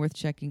definitely worth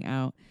checking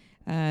out.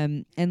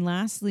 And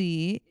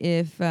lastly,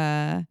 if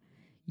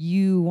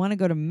you want to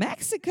go to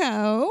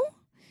Mexico,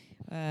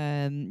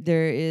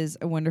 there is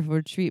a wonderful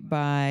retreat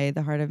by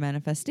the Heart of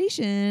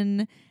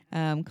Manifestation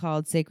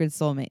called Sacred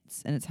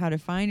Soulmates. And it's how to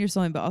find your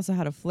soulmate, but also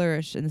how to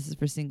flourish. And this is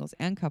for singles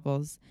and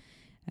couples.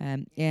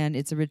 And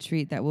it's a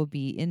retreat that will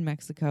be in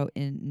Mexico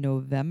in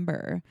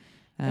November.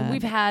 And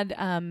we've had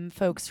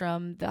folks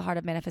from the Heart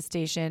of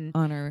Manifestation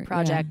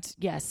project,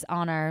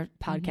 on our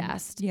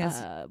podcast.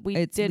 Yes,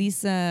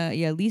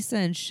 Lisa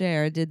and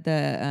Cher did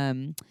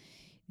the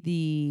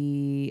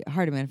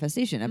Heart of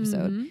Manifestation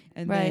episode,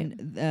 and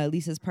then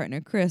Lisa's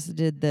partner Chris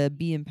did the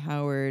Be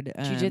Empowered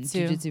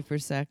Jiu-Jitsu for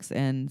Sex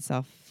and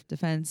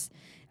Self-Defense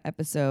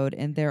episode,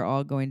 and they're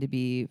all going to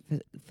be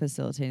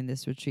facilitating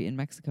this retreat in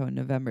Mexico in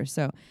November.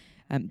 So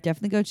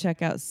definitely go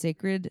check out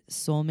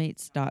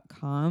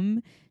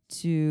sacredsoulmates.com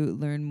to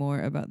learn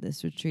more about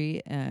this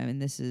retreat. And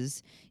this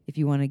is if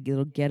you want a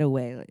little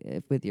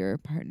getaway with your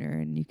partner,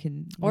 and you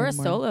can or a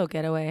solo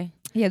getaway.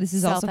 Yeah, this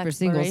is also for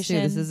singles too. This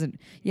self-exploration.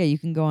 isn't. Yeah, you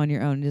can go on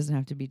your own. It doesn't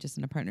have to be just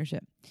in a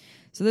partnership.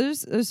 So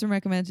there's some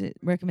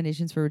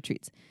recommendations for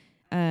retreats.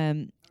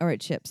 All right,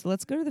 Chip. So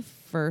let's go to the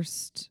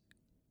first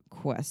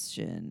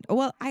question. Oh,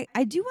 well,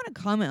 I do want to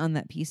comment on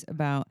that piece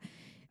about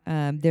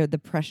the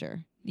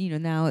pressure.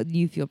 Now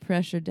you feel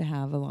pressured to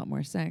have a lot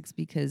more sex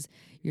because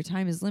your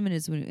time is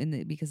limited. So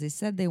because they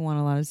said they want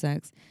a lot of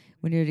sex.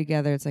 When you're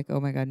together, it's like, oh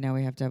my God, now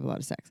we have to have a lot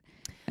of sex.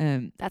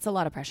 That's a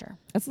lot of pressure.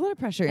 That's a lot of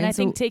pressure. And I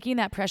think taking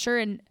that pressure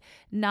and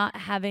not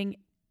having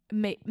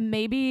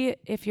maybe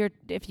if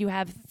you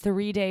have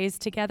 3 days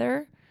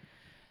together,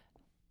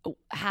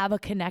 have a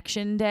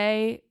connection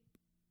day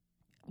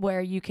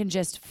where you can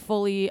just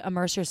fully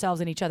immerse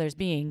yourselves in each other's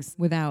beings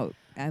without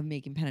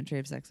making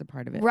penetrative sex a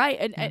part of it.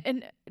 Right.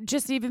 And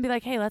just even be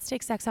like, hey, let's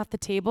take sex off the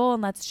table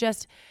and let's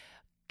just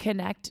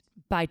connect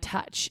by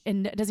touch.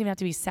 And it doesn't even have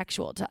to be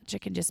sexual touch.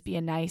 It can just be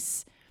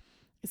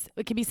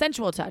it can be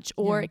sensual touch,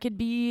 or it could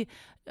be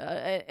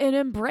an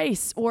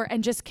embrace,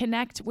 and just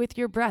connect with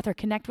your breath or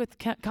connect with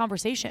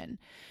conversation.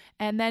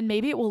 And then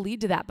maybe it will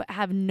lead to that, but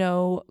have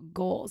no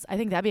goals. I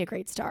think that'd be a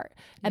great start.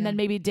 And then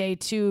maybe day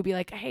 2, be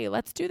like, hey,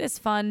 let's do this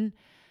fun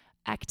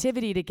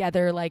activity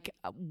together,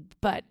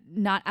 but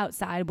not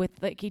outside with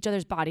each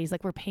other's bodies,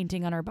 like we're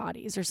painting on our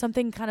bodies or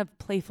something kind of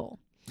playful.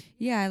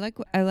 Yeah, I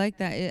like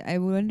that. I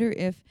wonder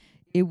if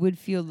it would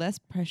feel less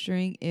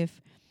pressuring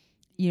if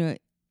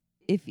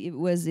it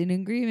was an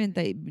agreement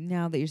that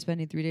now that you're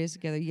spending 3 days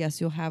together, yes,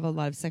 you'll have a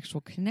lot of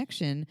sexual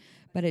connection,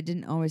 but it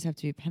didn't always have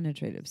to be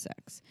penetrative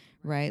sex,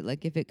 right?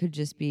 Like if it could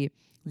just be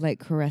like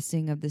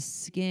caressing of the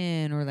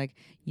skin or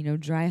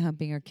dry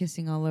humping or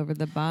kissing all over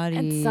the body.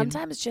 And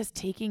sometimes just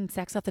taking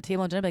sex off the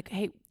table and just like,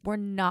 hey, we're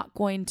not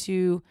going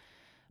to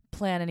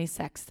plan any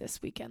sex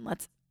this weekend.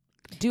 Let's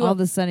do all of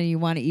a sudden you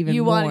want it even more.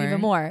 You want it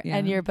even more. Yeah.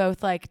 And you're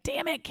both like,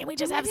 damn it, can we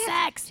just have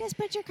sex? Just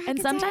put your cock And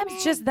inside sometimes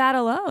me. just that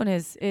alone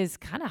is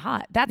kind of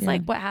hot. That's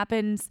like what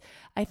happens,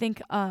 I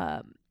think,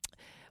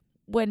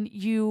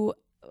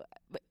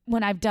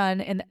 when I've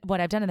done in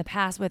the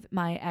past with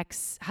my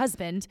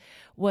ex-husband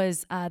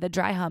was the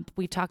dry hump.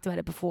 We've talked about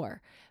it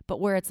before, but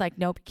where it's like,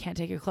 nope, can't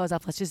take your clothes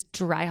off. Let's just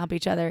dry hump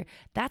each other.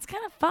 That's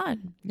kind of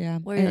fun. Yeah.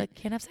 Where you're like,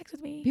 can't have sex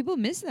with me. People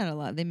miss that a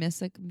lot. They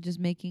miss just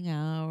making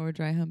out or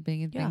dry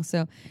humping and things.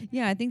 So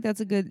yeah, I think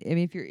that's a good, I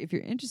mean, if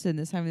you're interested in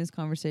this, having this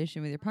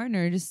conversation with your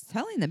partner, just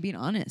telling them, being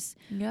honest.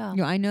 Yeah.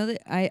 I know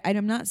that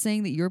I'm not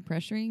saying that you're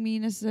pressuring me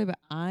necessarily, but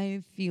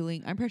I'm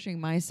pressuring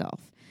myself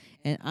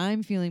and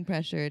I'm feeling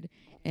pressured.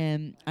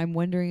 And I'm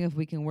wondering if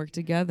we can work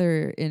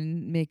together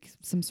and make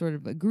some sort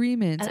of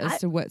agreement as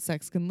to what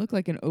sex can look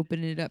like and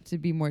open it up to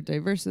be more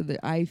diverse so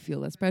that I feel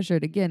less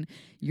pressured. Again,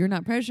 you're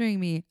not pressuring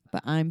me,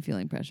 but I'm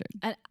feeling pressured.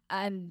 And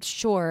I'm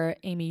sure,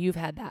 Amy, you've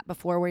had that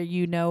before where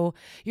you're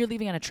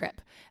leaving on a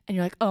trip and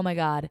you're like, oh my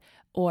God.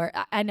 Or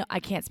I know I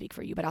can't speak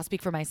for you, but I'll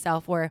speak for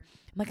myself where I'm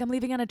like, I'm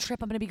leaving on a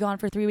trip. I'm going to be gone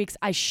for 3 weeks.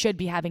 I should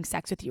be having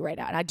sex with you right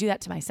now. And I do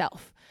that to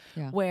myself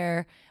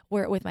where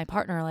with my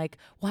partner, like,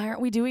 why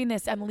aren't we doing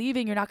this? I'm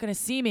leaving. You're not going to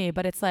see me.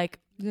 But it's like,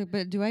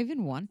 but do I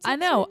even want to? I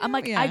know. I'm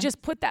like, I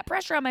just put that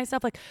pressure on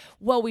myself. Like,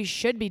 well, we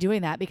should be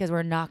doing that because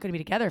we're not going to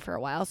be together for a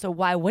while. So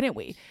why wouldn't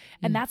we?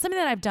 And that's something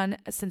that I've done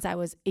since I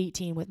was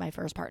 18 with my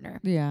first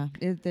partner. Yeah.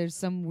 There's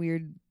some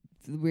weird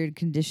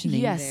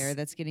conditioning there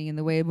that's getting in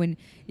the way. When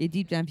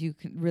deep down, if you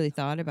really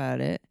thought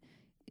about it,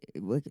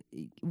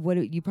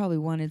 you probably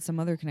wanted some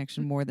other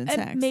connection more than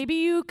sex.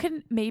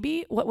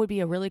 Maybe what would be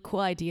a really cool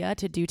idea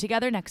to do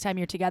together next time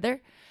you're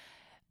together,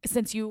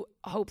 since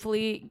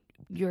hopefully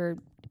you're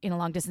in a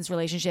long distance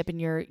relationship and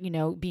you're,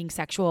 being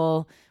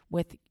sexual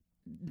with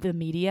the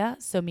media.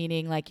 So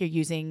meaning like you're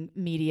using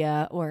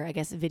media or I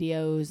guess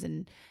videos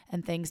and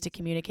things to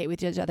communicate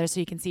with each other so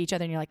you can see each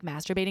other and you're like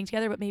masturbating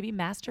together, but maybe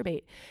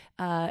masturbate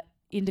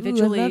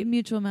individually. Ooh, I love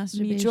mutual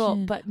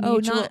masturbation.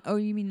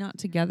 You mean not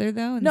together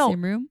though in the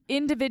same room?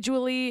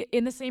 Individually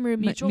in the same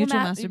room, mutual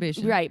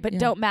masturbation. Right, but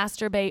don't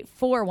masturbate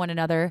for one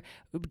another.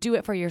 Do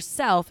it for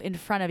yourself in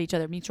front of each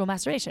other. Mutual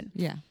masturbation.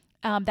 Yeah.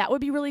 That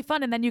would be really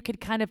fun. And then you could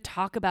kind of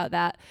talk about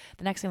that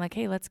the next thing, like,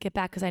 hey, let's get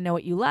back because I know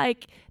what you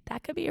like.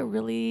 That could be a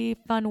really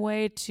fun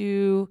way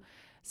to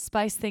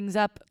spice things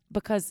up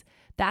because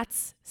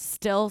that's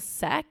still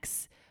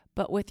sex,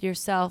 but with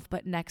yourself,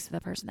 but next to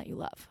the person that you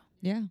love.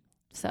 Yeah.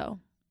 So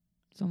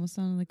it's almost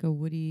sounded like a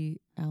Woody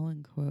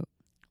Allen quote.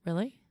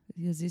 Really?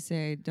 Does he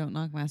say, don't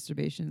knock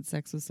masturbation,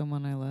 sex with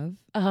someone I love?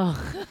 Oh.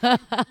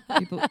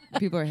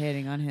 people are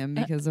hating on him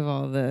because of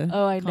all the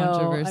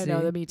controversy. I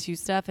know the Me Too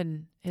stuff,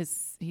 and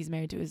he's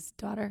married to his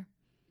daughter.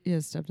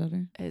 His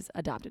stepdaughter? His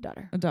adopted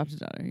daughter. Adopted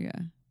daughter, yeah.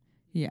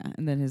 Yeah,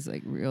 and then his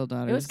real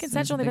daughter. It was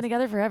consensual. They've been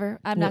together forever.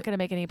 I'm not going to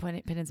make any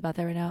opinions about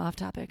that right now. Off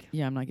topic.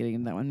 Yeah, I'm not getting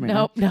into that one right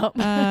now. Nope.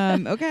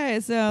 Okay,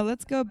 so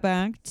let's go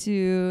back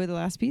to the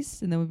last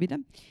piece, and then we'll be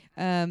done.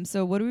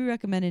 So what do we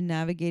recommend in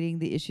navigating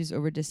the issues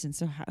over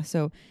distance?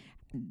 So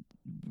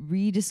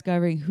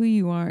rediscovering who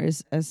you are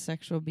as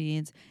sexual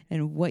beings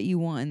and what you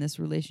want in this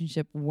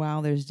relationship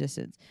while there's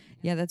distance.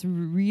 Yeah, that's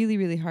really,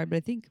 really hard. But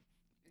I think,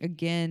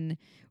 again,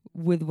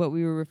 with what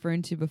we were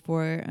referring to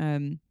before,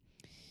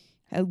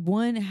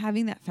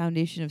 having that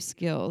foundation of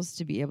skills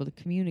to be able to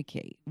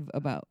communicate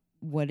about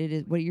what it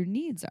is, what your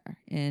needs are,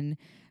 and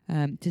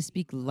to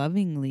speak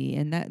lovingly,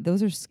 and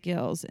those are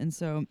skills. And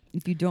so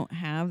if you don't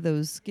have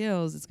those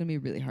skills, it's going to be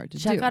really hard to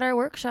do. Check out our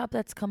workshop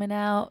that's coming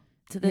out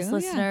to this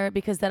listener,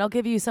 because that'll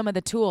give you some of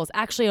the tools.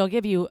 Actually, it'll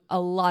give you a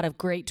lot of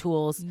great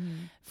tools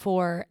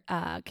for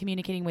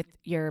communicating with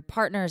your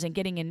partners and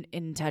getting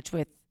in touch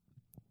with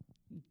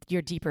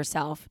your deeper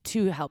self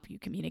to help you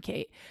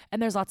communicate.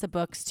 And there's lots of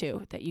books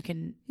too that you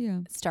can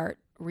start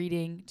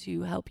reading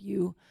to help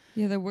you.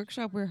 Yeah, the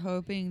workshop, we're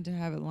hoping to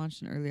have it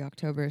launched in early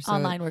October. So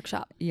online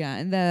workshop. Yeah,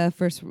 and the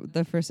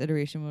first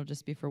iteration will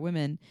just be for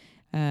women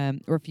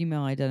or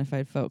female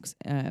identified folks.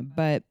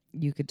 But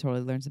you could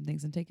totally learn some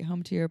things and take it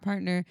home to your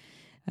partner.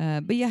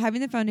 But yeah,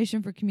 having the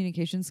foundation for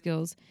communication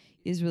skills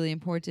is really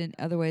important.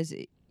 Otherwise,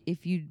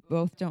 if you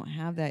both don't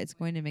have that, it's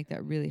going to make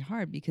that really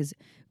hard, because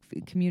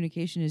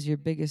communication is your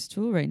biggest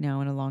tool right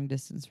now in a long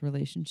distance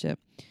relationship.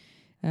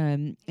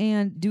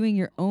 And doing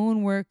your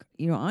own work,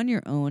 on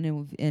your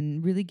own,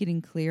 and really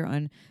getting clear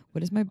on what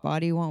does my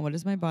body want, what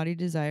does my body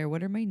desire,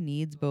 what are my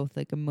needs, both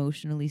like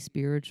emotionally,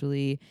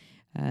 spiritually,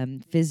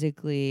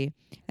 physically,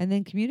 and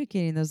then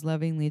communicating those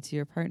lovingly to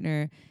your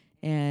partner.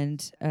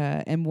 And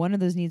one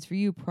of those needs for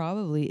you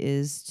probably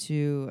is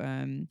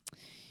to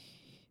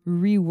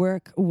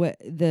rework what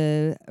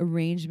the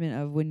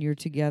arrangement of when you're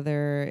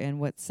together and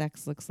what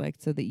sex looks like,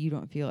 so that you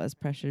don't feel as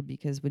pressured,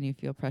 because when you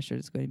feel pressured,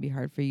 it's going to be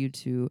hard for you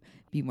to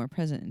be more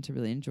present and to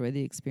really enjoy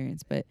the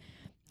experience. But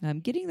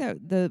getting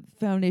the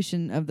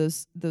foundation of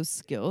those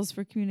skills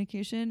for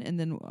communication, and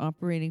then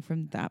operating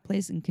from that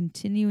place and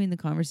continuing the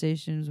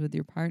conversations with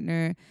your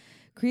partner,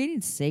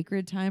 creating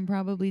sacred time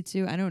probably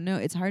too. I don't know.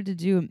 It's hard to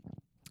do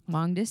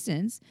long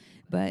distance,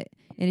 and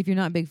if you're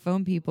not big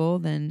phone people,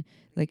 then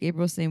like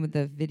April's saying with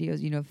the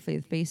videos,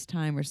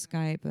 FaceTime or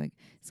Skype, like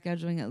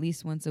scheduling at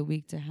least once a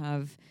week to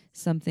have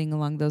something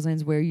along those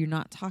lines where you're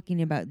not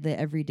talking about the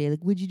everyday, like,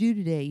 what'd you do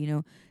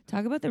today?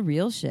 Talk about the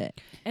real shit.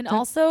 And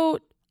also,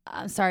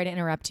 I'm sorry to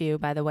interrupt you,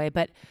 by the way,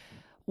 but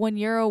when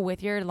you're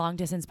with your long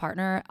distance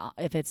partner,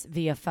 if it's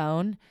via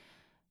phone,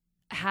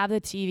 have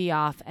the TV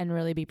off and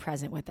really be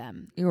present with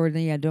them. Or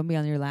don't be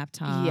on your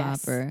laptop.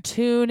 Yes, or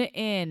tune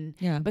in.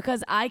 Yeah,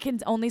 because I can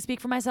only speak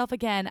for myself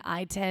again.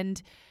 I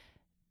tend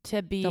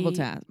to be double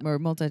task or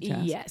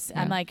multitask. Yes,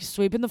 yeah. I'm like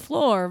sweeping the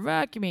floor,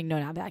 vacuuming. No,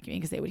 not vacuuming,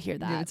 because they would hear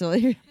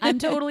that. I'm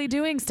totally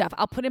doing stuff.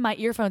 I'll put in my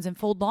earphones and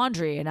fold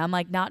laundry, and I'm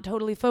like not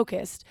totally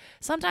focused.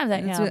 Sometimes I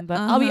am, but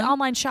I'll be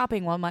online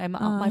shopping while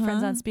my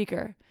friend's on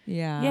speaker.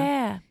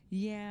 Yeah.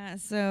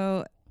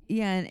 So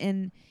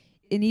and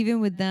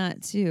even with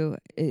that too,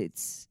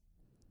 it's,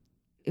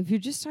 if you're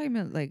just talking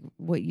about like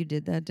what you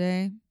did that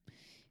day,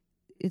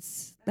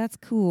 that's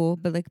cool.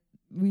 But like,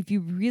 if you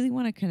really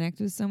want to connect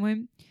with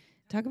someone,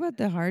 talk about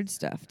the hard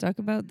stuff. Talk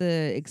about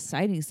the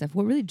exciting stuff.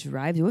 What really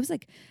drives you? What was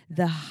like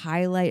the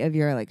highlight of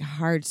your like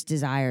heart's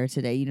desire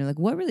today? Like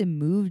what really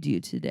moved you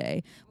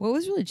today? What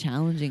was really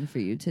challenging for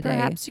you today?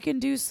 Perhaps you can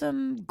do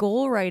some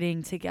goal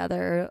writing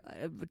together,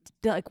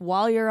 like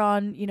while you're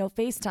on,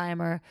 FaceTime,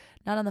 or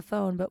not on the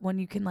phone, but when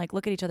you can like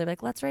look at each other,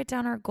 like let's write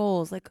down our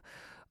goals, like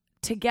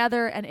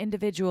together and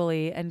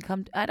individually, and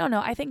I don't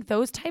know. I think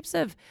those types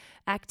of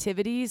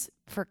activities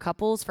for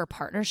couples, for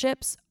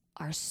partnerships,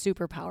 are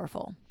super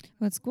powerful.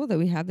 Well, it's cool that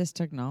we have this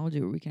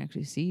technology where we can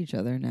actually see each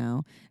other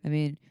now. I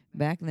mean,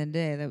 back in the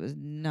day, that was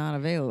not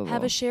available.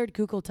 Have a shared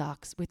Google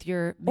Docs with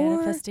your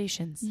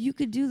manifestations. Or you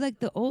could do like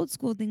the old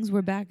school things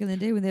where back in the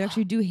day when they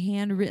actually do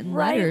handwritten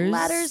letters. Write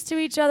letters to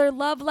each other.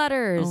 Love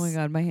letters. Oh my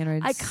God, my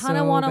handwriting is I kind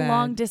of want a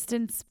long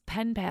distance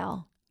pen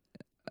pal.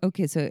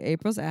 Okay, so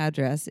April's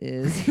address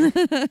is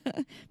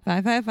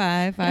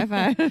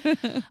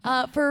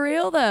 55555. For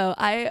real though,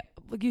 I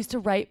used to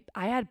write.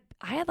 I had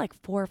like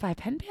 4 or 5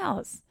 pen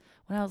pals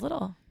when I was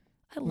little.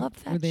 I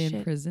loved that. Were they shit.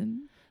 in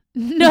prison?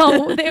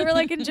 No, they were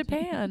like in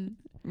Japan.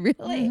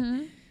 Really?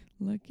 Mm-hmm.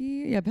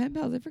 Lucky. Yeah, pen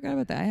pals. I forgot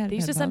about that. They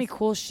used to send me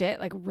cool shit,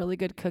 like really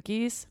good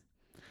cookies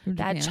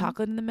that had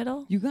chocolate in the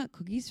middle. You got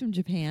cookies from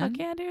Japan? Fuck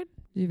yeah, dude.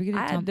 Did you ever get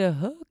I had to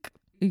hook.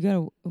 You got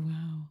a...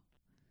 Wow.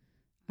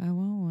 I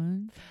want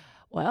one.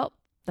 Well,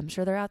 I'm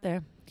sure they're out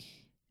there.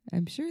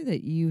 I'm sure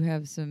that you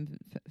have some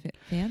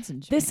fans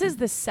in Japan. This is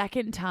the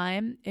second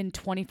time in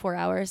 24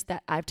 hours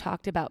that I've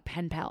talked about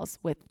pen pals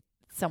with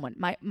someone.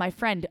 My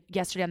friend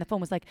yesterday on the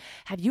phone was like,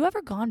 have you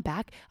ever gone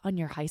back on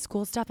your high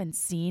school stuff and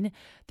seen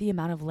the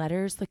amount of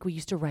letters like we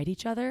used to write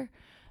each other?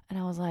 And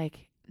I was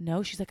like,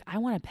 no. She's like, I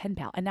want a pen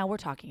pal. And now we're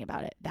talking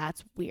about it.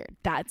 That's weird.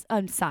 That's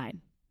a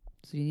sign.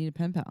 So you need a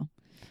pen pal.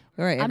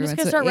 All right, I'm just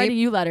going to start writing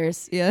you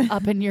letters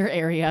up in your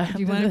area.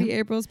 Do you want to be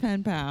April's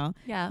pen pal?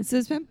 Yeah. It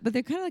says but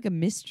they're kind of like a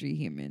mystery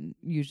human.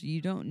 Usually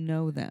you don't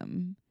know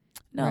them.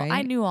 No, right?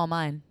 I knew all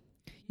mine.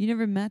 You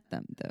never met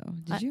them though,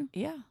 did you?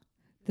 Yeah.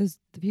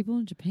 The people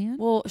in Japan?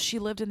 Well, she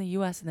lived in the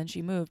U.S. and then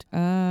she moved.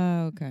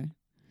 Oh, okay.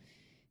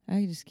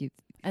 I just keep...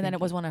 And then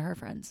it was one of her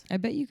friends. I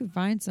bet you could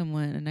find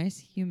someone, a nice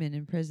human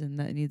in prison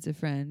that needs a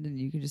friend, and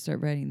you can just start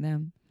writing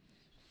them.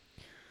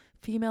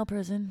 Female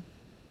prison.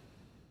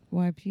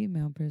 Why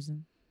female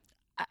prison?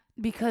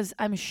 because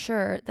I'm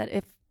sure that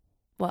I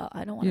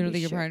don't want to. You don't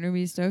think your partner would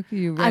be stoked?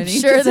 You I'm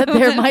sure that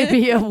there might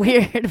be a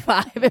weird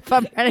vibe if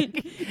I'm running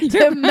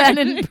to men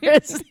in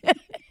prison.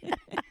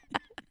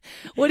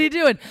 What are you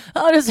doing?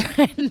 Oh, just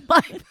writing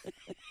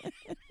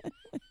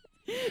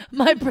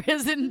my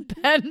prison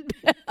pen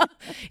pal.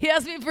 He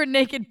asked me for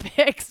naked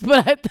pics,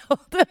 but I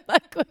told him I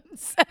couldn't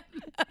send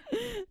them.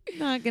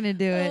 Not gonna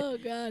do it. Oh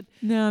God.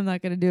 No, I'm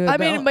not gonna do it. I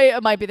mean,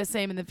 it might be the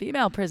same in the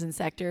female prison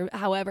sector.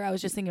 However, I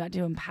was just thinking about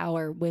to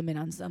empower women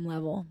on some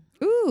level.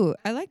 Ooh,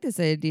 I like this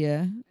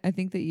idea. I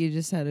think that you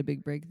just had a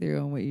big breakthrough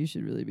on what you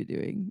should really be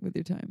doing with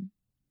your time.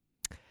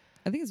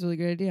 I think it's a really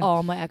good idea.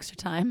 All my extra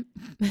time.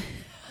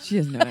 She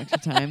has no extra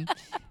time.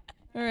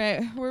 All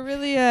right, we're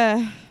really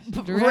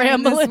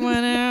rambling this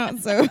one out,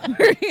 so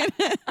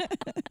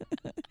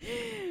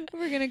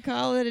we're gonna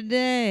call it a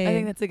day. I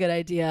think that's a good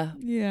idea.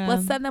 Yeah.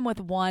 Let's send them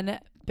with one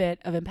bit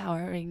of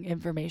empowering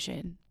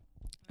information.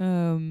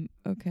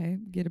 Okay.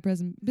 Get a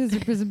prison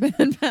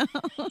pen pal.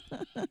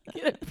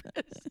 Get a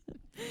prison.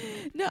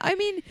 No, I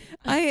mean,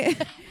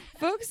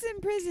 folks in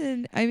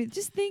prison. I mean,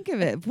 just think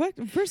of it.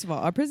 First of all,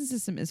 our prison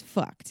system is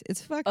fucked.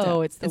 It's fucked up.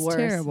 Oh, it's the worst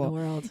terrible. in the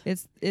world.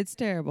 It's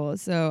terrible.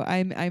 So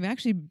I'm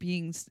actually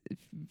being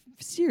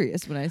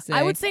serious when I say.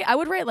 I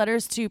would write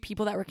letters to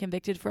people that were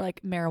convicted for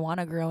like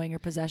marijuana growing or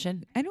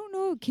possession. I don't know.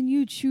 Can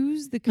you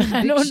choose the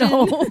conviction? I don't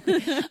know.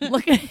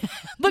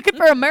 looking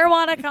for a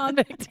marijuana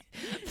convict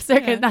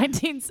circa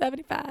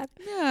 1975.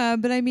 Yeah,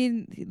 but I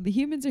mean, the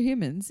humans are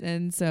humans,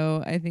 and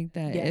so I think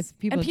that if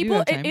people do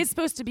have time, it is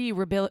supposed to be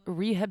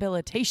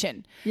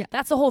rehabilitation. Yeah,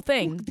 that's the whole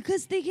thing. Well,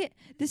 because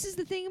this is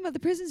the thing about the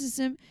prison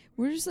system.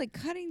 We're just like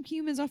cutting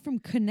humans off from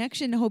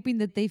connection, hoping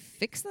that they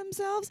fix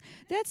themselves.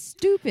 That's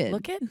stupid.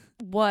 Look at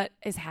what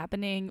is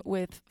happening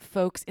with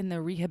folks in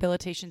the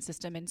rehabilitation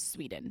system in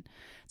Sweden.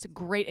 It's a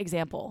great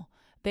example.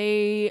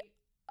 They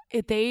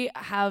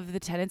have the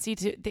tendency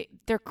to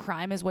their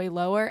crime is way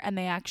lower, and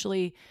they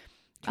actually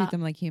treat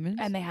them like humans,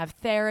 and they have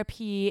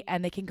therapy,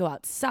 and they can go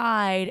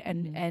outside,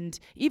 and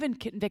even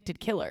convicted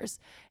killers,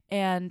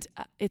 and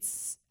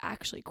it's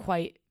actually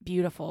quite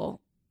beautiful.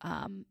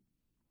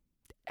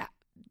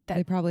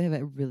 They probably have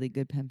a really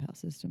good pen pal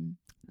system.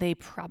 They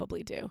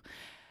probably do.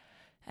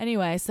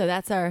 Anyway, so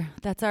that's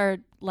our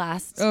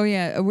last. Oh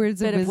yeah,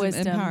 words bit of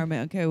wisdom,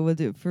 empowerment. Okay, we'll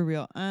do it for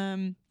real.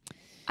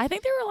 I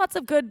think there were lots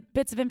of good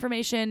bits of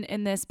information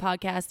in this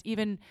podcast,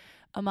 even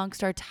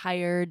amongst our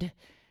tired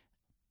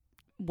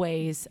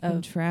ways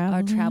of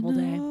our travel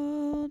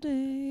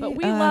day. But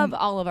we love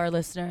all of our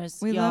listeners.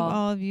 We y'all. love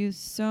all of you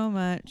so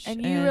much.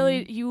 And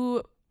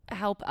you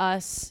help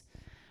us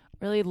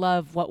really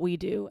love what we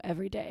do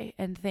every day.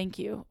 And thank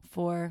you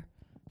for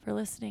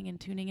listening and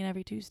tuning in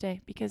every Tuesday,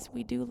 because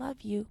we do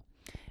love you.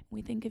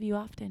 We think of you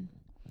often.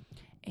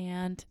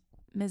 And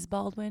Ms.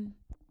 Baldwin,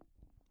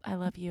 I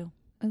love you.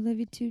 I love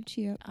you too,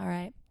 Chia. All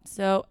right.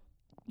 So,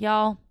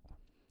 y'all,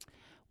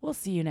 we'll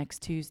see you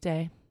next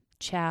Tuesday.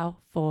 Ciao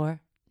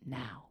for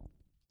now.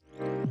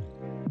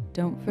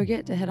 Don't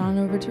forget to head on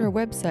over to our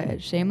website at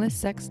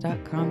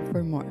shamelesssex.com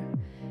for more.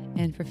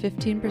 And for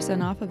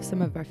 15% off of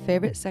some of our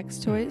favorite sex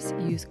toys,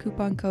 use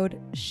coupon code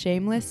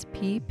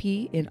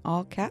SHAMELESSPP in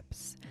all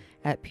caps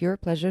at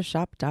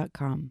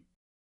purepleasureshop.com.